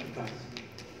word of God.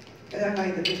 Kaya nga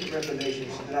in the book of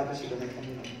Revelation, sinalabas sila ng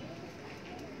Panginoon.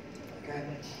 Okay?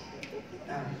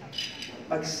 Now,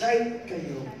 mag-cite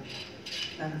kayo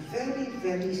ng very,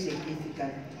 very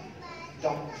significant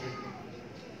doctrine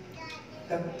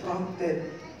that prompted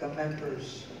the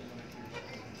members,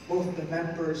 both the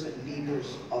members and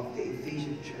leaders of the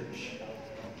Ephesian church,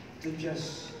 to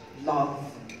just love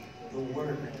the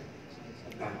word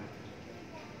of God.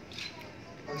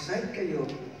 Mag-cite kayo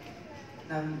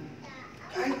ng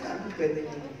kahit ano pwede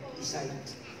nyo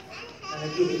i-cite na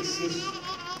nag-i-exist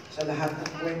sa lahat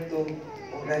ng kwento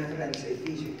o reference sa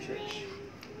Ephesian Church.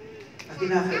 Na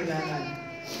kinakailangan,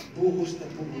 buhos na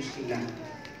buhos sila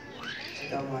sa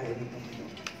gawain ng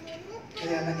Panginoon.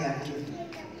 Kaya nangyari yun.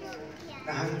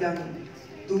 Na hanggang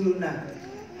dulo na,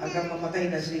 hanggang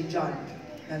mamatay na si John,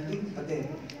 nandun pa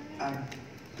din ang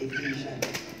Ephesian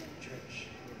Church.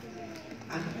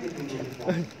 Ano tinulong po?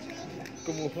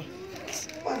 Kumuha.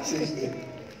 What is it?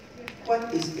 What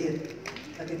is it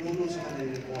na tinulong sa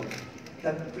kanila po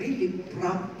that really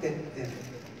prompted them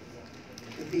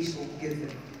to be so given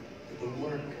to the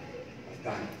work of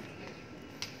God?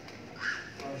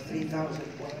 For 3,000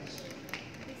 points.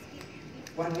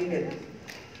 1 minute.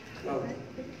 Go.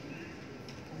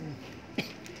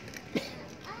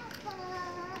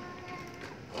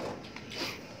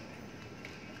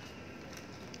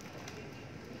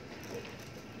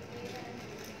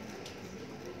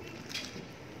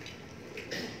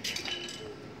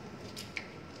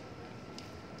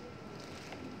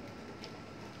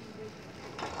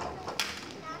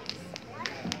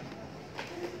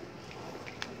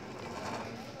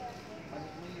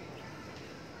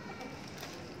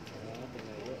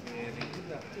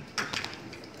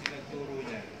 Nagturo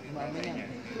niya. Yung tatay niya.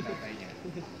 Yung tatay niya.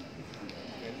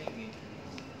 Galing eh.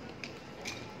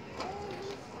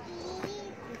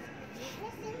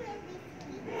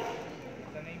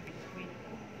 Ito na yung biscuit.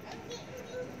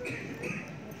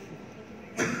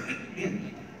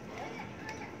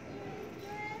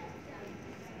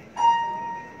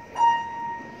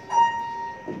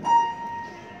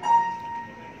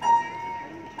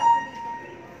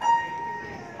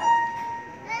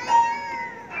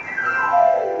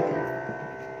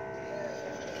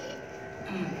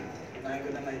 Unahin ko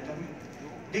na ito.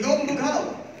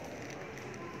 𝐷𝐿𝐥𝐥𝐢𝐨𝐧.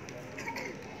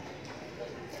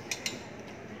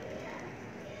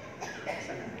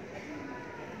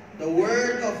 The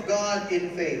Word of God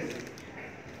in faith.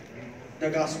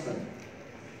 The Gospel.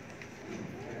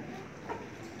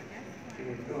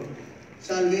 Go.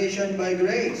 Salvation by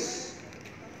grace.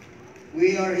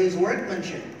 We are His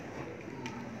workmanship.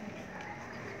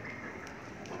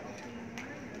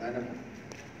 Ano?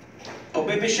 Oh,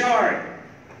 baby shark!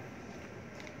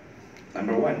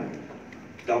 Number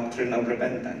 1, doctrine of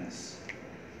repentance.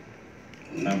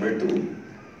 Number 2,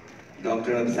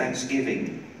 doctrine of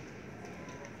thanksgiving.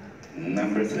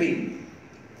 Number 3,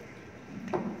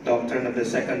 doctrine of the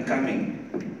second coming.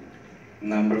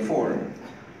 Number 4,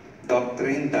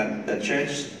 doctrine that the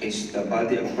church is the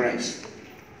body of Christ.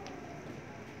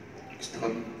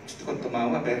 Gusto ko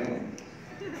tumawa pero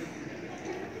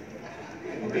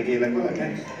mapigilan ko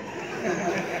agad.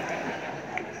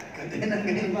 Ganda ng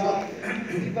ganito.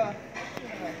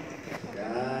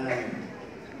 Yan.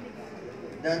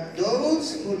 That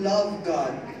those who love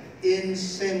God in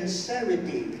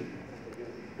sincerity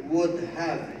would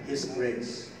have His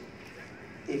grace.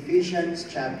 Ephesians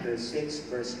chapter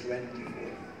 6 verse 24.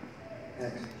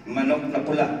 Next. Manok na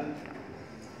pula.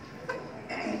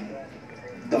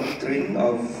 Doctrine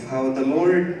of how the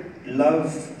Lord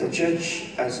loved the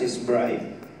church as His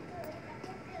bride.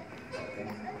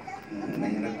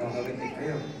 Mahirap ako. Okay,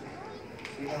 kayo.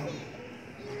 Sino?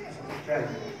 Try.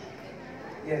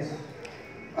 Yes.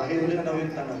 Pakiulit na daw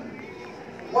yung tanong.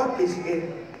 What is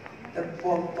it that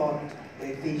Paul taught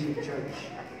the Ephesian church?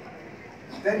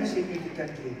 Very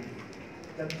significantly,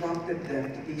 that prompted them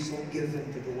to be so given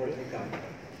to the Word of God,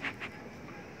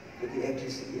 to the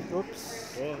ecclesia. Oops.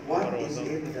 What is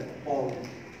it that Paul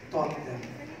taught them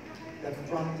that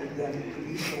prompted them to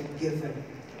be so given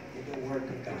to the Word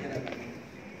of God?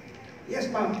 Yes,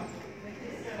 ma'am.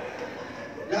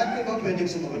 Lahat ko ba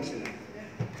pwedeng sumagot sila?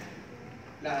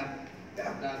 Lahat.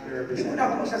 Lahat Hindi represent. mo na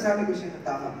ako masasabi kung sino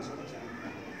tama. Masagot siya.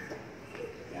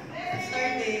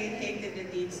 Start, they hated the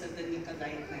deeds of the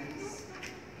Nicolaitans,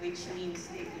 which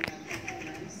means they do not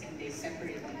compromise and they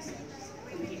separate themselves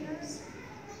continuously.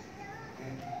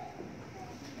 Okay.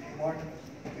 Any more?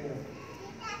 Okay.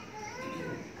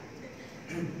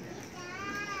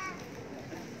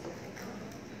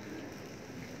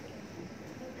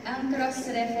 Ang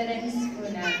cross-reference po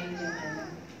namin yung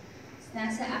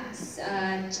nasa Acts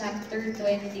chapter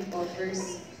 20 po,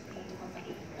 verse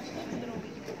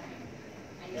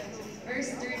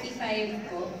 35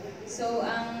 po. So,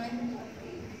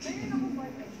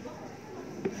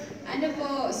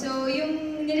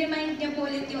 yung niremind niya po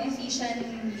ulit yung Ephesian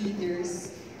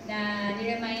leaders na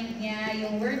niremind niya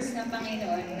yung words ng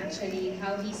Panginoon, actually,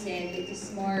 how He said, it is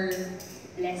more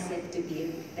blessed to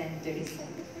give than to receive.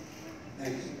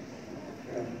 Next.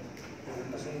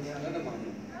 Pasahin niya na naman.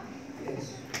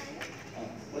 Yes.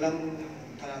 Walang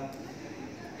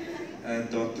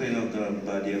Doctrine of the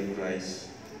body of Christ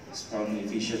is found in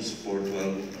Ephesians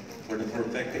 4:12. For the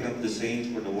perfecting of the saints,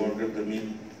 for the work of the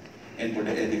meat, and for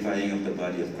the edifying of the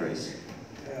body of Christ.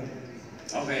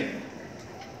 Okay.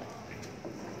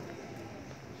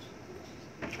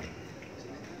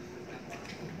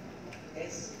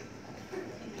 Yes?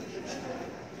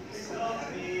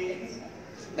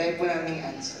 Dahil po naming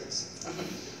answers.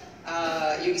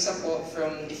 Yung isa po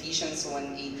from Ephesians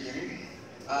 1:18.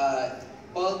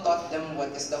 Paul taught them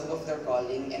what is the hope of their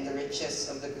calling and the riches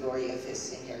of the glory of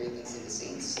His inheritance in the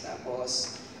saints.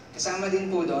 Tapos, kasama din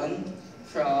po doon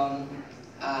from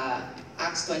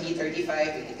Acts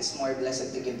 20:35, it is more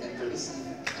blessed to give than to receive.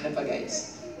 Ano pa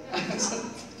guys?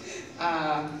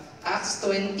 Acts Acts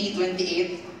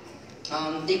 20:28.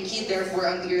 Take heed therefore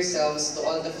unto yourselves to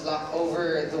all the flock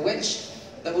over the which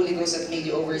the Holy Ghost hath made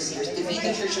you overseers, to feed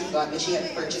the church of God which he hath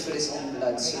purchased with his own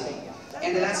blood. So,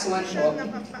 and the last one po,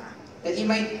 that he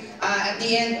might, at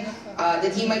the end,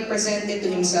 that he might present it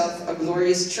to himself a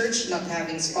glorious church, not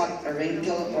having spot or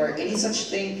wrinkle or any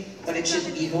such thing, but it should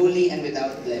be holy and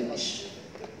without blemish.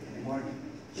 More.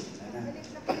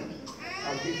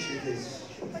 I'll picture this.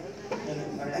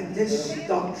 And this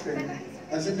doctrine,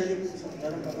 Sandali po.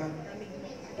 Meron ka ba?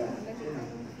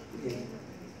 okay.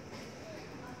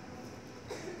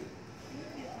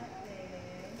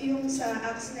 Yung sa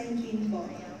Acts 19 po,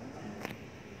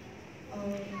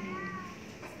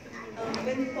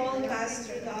 when Paul passed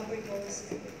through the upper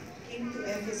coast, came to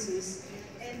Ephesus,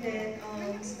 and then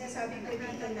sinasabi ko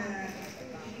dito na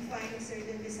he finds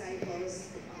certain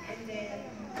disciples, and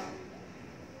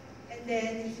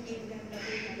then he gave them the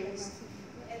Holy Ghost,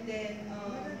 and then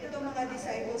itong mga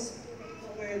disciples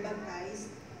were baptized,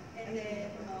 and then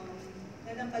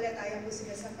nanampalataya po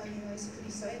sila sa Panginoon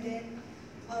Kristo, and then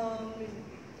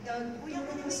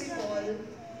nagturo po si Paul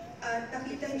at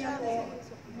nakita niya po,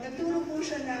 nagturo po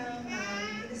siya ng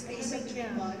in the space of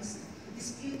 3 months,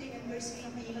 disputing and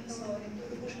persuading, so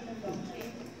nagturo po siya ng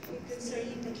doctrine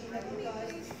concerning the kingdom of God.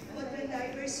 But when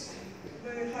divers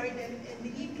were hardened and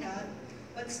believed not,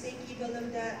 but spake evil of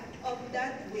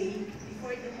that way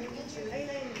before the multitude,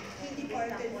 he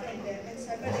departed from them and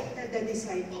separated the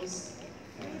disciples.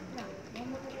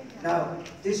 Now,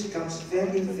 this comes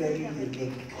very, very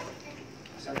unique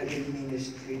sa naging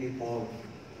ministry ni Paul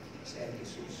sa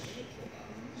Ephesus.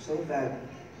 So that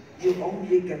you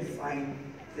only can find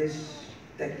this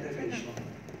declaration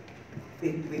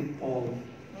between Paul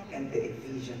and the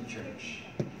Ephesian church.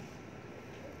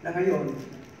 Na ngayon,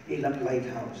 bilang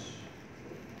Lighthouse,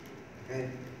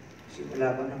 okay,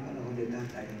 simula pa ng panahon ni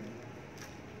Tatay,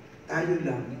 tayo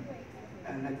lang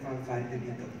ang nagpa-value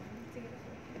nito.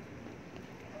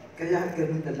 Kaya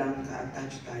ganun na lang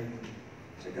ka-attach tayo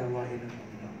sa gawain ng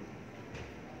Panginoon.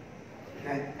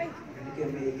 Okay? Ganun kayo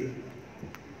maiging.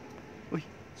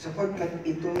 Sapagkat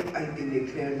ito ay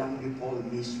dineclare lang ni Paul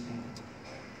mismo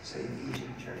sa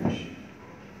Ephesian church.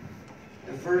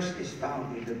 The first is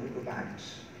found in the book of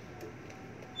Acts.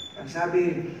 Ang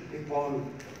sabi ni Paul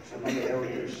sa mga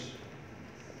elders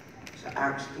sa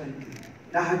Acts 20,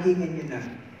 nahagingan niyo na,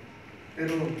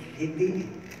 pero hindi.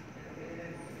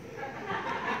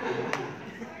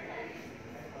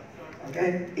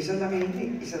 Okay? Isa lang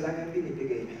ang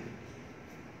binibigay niya.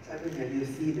 Sabi niya, you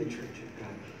feed the church of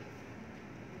God.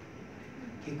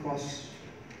 Because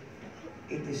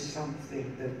it is something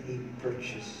that He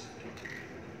purchased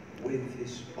with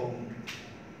His own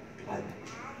blood.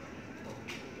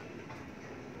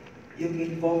 Yung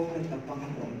involvement ng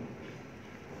Panginoon,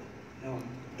 no,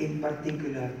 in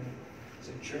particular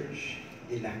sa church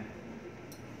nila,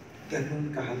 ganun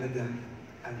kahalaga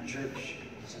ang church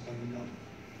sa Panginoon.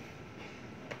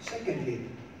 Secondly,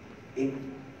 in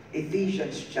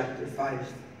Ephesians chapter 5,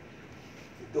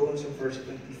 doon sa verse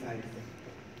 25,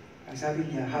 ang sabi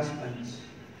niya, husbands,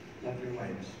 love your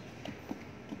wives.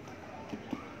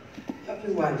 Love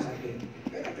your wives, sabi.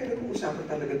 Kaya pinag-uusapan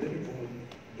talaga doon ni Paul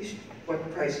is what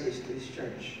Christ is to His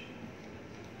church.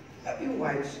 Love your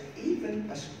wives even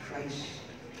as Christ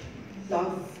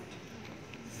loved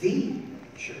the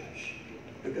church.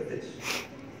 Look at this.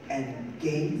 And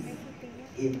gave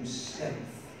Himself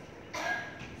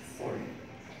for it.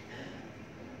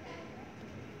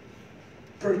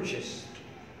 Purchased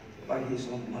by His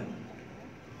own money.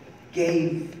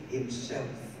 Gave Himself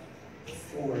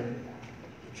for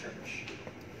the church.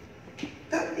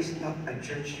 That is not a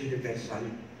church universal.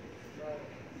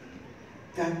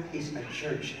 That is a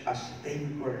church as they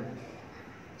were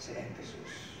sa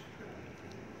Ephesus.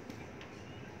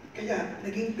 Kaya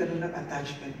naging ganun ang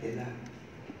attachment nila.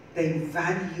 They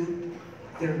valued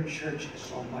their church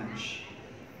so much,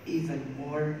 even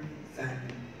more than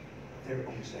their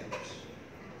own selves.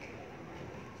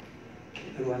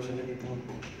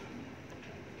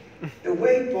 The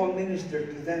way Paul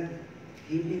ministered to them,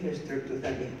 he ministered to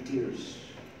them in tears.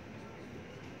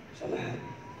 Sa lahat.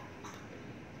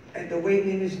 And the way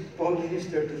Paul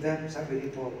ministered to them, sabi ni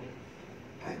Paul,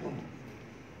 I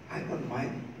don't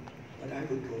mind what I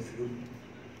would go through.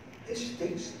 These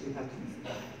things do not move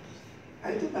me.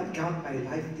 I do not count my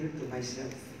life dear to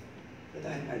myself, that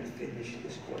I might finish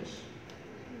this course.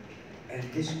 And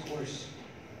this course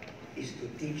is to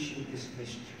teach you this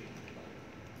mystery,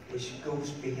 which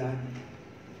goes beyond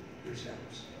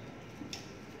yourselves.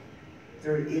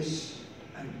 There is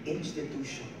an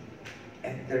institution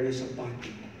and there is a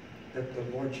body that the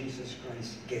Lord Jesus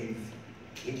Christ gave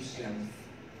Himself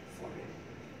for it.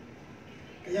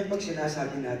 Kaya pag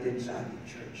sinasabi natin sa ating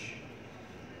church,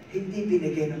 hindi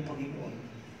binigay ng Panginoon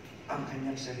ang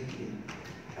kanyang sarili,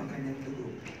 ang kanyang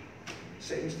dugo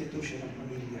sa institusyon ng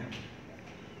pamilya.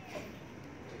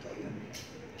 Totoo yan.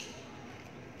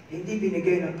 Hindi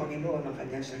binigay ng Panginoon ang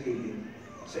kanyang sarili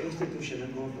sa institusyon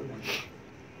ng government.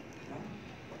 No?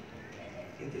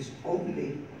 It is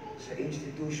only sa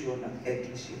institusyon ng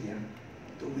Ecclesia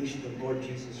to which the Lord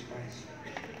Jesus Christ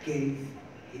gave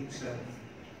Himself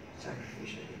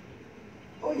sacrificially.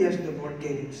 Oh yes, the Lord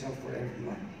gave Himself for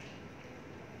everyone.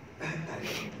 Lahat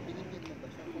tayo.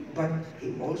 But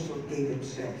He also gave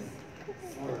Himself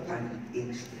for an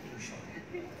institution.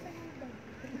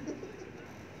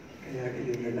 Kaya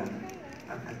yun nila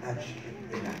ang attachment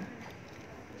nila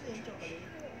sa church.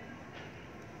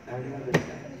 Now you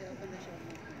understand?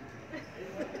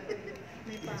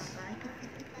 Yes.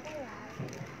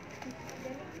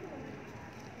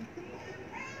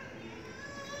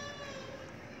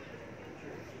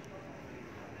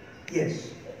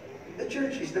 Yes, the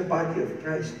church is the body of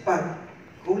Christ, but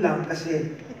kulang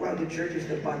kasi, while the church is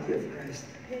the body of Christ,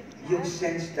 yung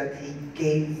sense that He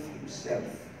gave Himself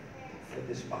for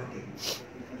this body,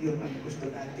 yung ang gusto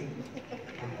nating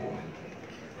makuha.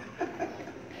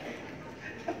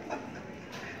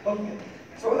 Okay,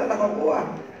 so wala nakakuha.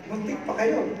 Muntik pa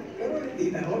kayo, pero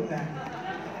hindi na ho na.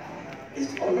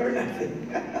 It's all or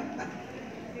nothing.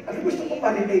 Ano gusto mo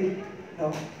marinig?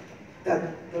 No?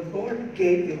 That the Lord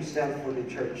gave Himself for the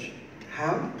church.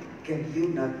 How can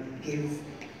you not give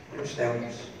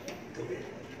yourselves to it?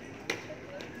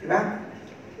 Diba?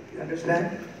 You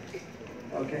understand?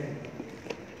 Okay.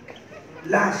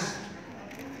 Last.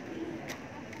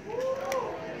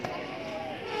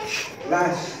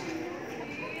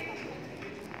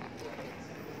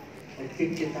 May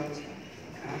 50,000.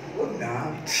 Huwag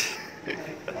na.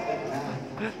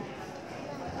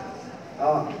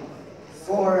 Oh.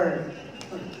 4,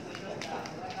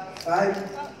 5,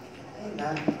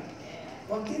 na.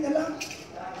 Kunti na lang.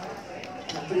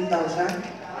 3,000.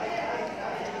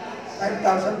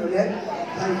 5,000 ulit. 5.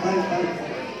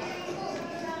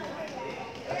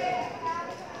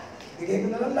 Bigay ko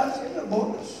na lang lahat sa inyo.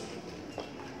 Bonus.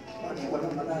 Bakit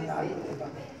walang mananalo, diba?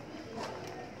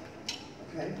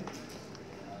 Okay?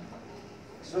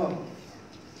 So,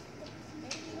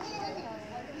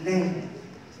 name.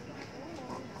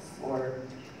 4,000.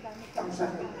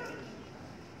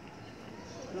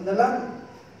 Ano na lang?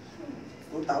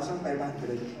 2,500.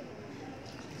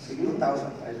 Sige,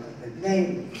 2,500.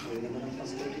 Name.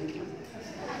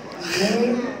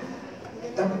 Name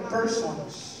the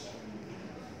persons.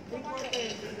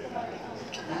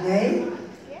 Name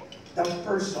the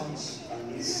persons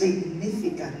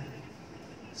significant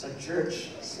sa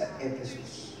church sa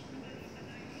Ephesus.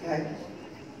 Okay?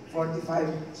 45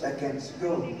 seconds.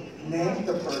 Go. Name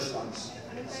the persons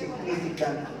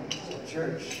significant sa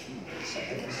church sa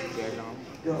Ephesus.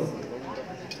 Go.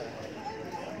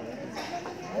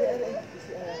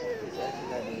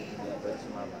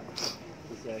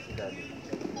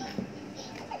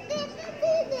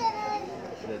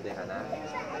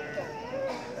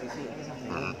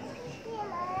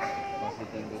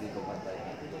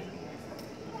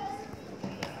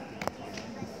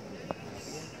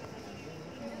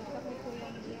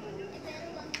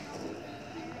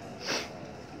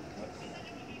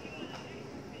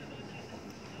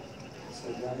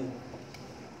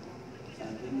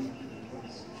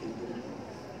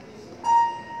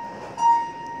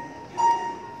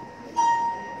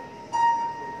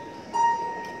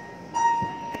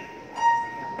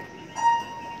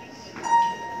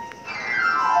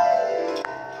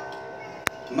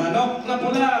 Manok na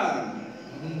pula.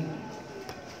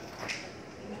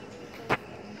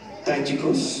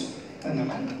 Tajikos. Ano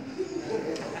naman?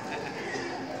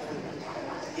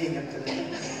 Ingat ka na.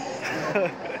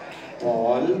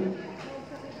 Paul,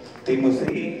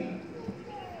 Timothy,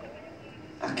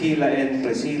 Aquila and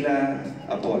Priscilla,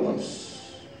 Apollos.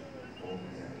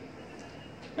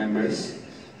 Members,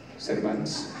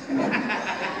 servants.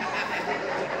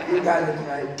 You got it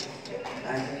right.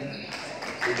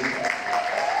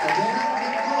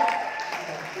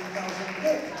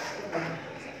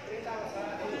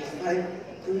 Ay,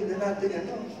 gawin na natin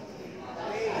ano?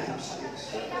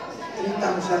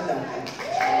 3,000 lang.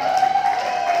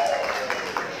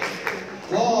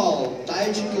 Paul,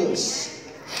 Tychicus,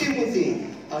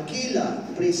 Timothy, Aquila,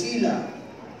 Priscilla,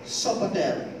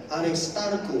 Sopater,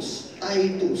 Aristarchus,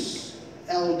 Titus,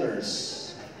 elders.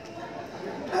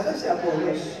 Ano si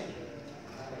Apollos?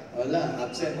 Wala,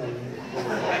 absent.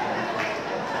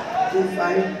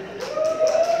 2,500.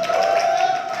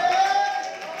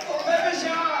 Baby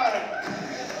shark!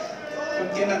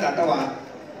 Ba't kayo natatawa?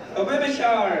 Oh, baby shark!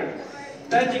 Shark,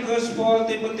 Tychicus, Paul,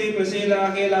 Timothy,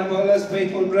 Priscilla, Aquila, Apollos,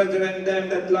 faithful brethren,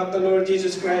 them that love the Lord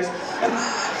Jesus Christ,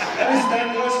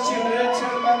 Aristarchus, children,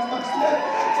 servants,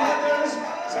 fathers,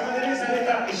 sa madaling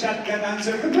salita, shotgun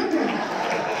answer to brother.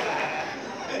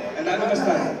 Ano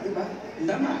basta? Diba?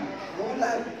 Tama.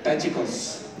 Wala.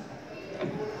 Tychicus,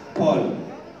 Paul,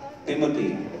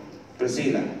 Timothy,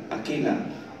 Priscilla, Aquila,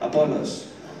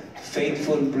 Apollos,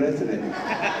 faithful brethren.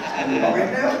 Okay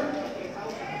na yun?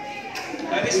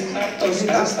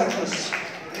 Aristarchus.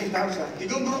 3,000.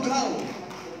 Igong Brughaw,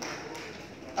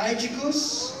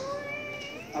 Tychicus,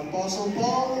 Apostle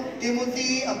Paul,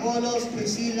 Timothy, Apollos,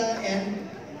 Priscilla, and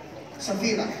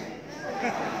Sapphira.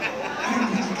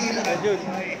 Aquila. Ayun.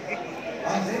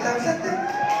 3,000 din.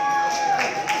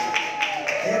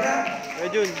 Ayan na.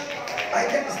 Ayun. I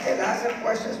can still ask some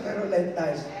questions, pero let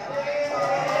us.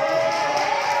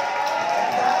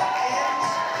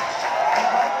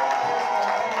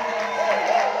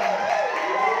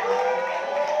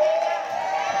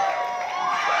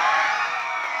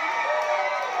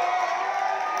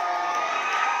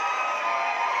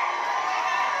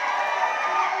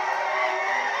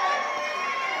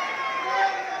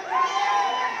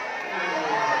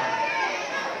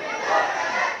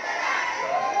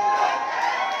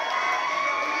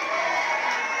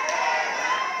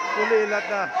 Kulilat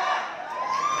na.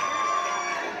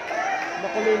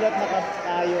 Nakulilat na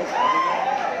tayo.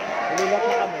 Kulilat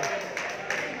na kami.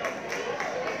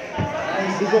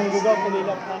 Gugong-gugaw,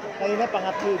 kulilat na. Kanina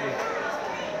pangatlo eh.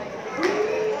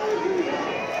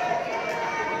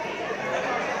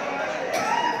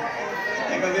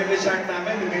 Ikaw baby shark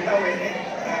namin, lumitaw eh.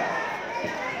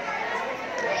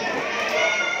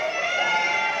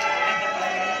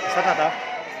 Saan na to?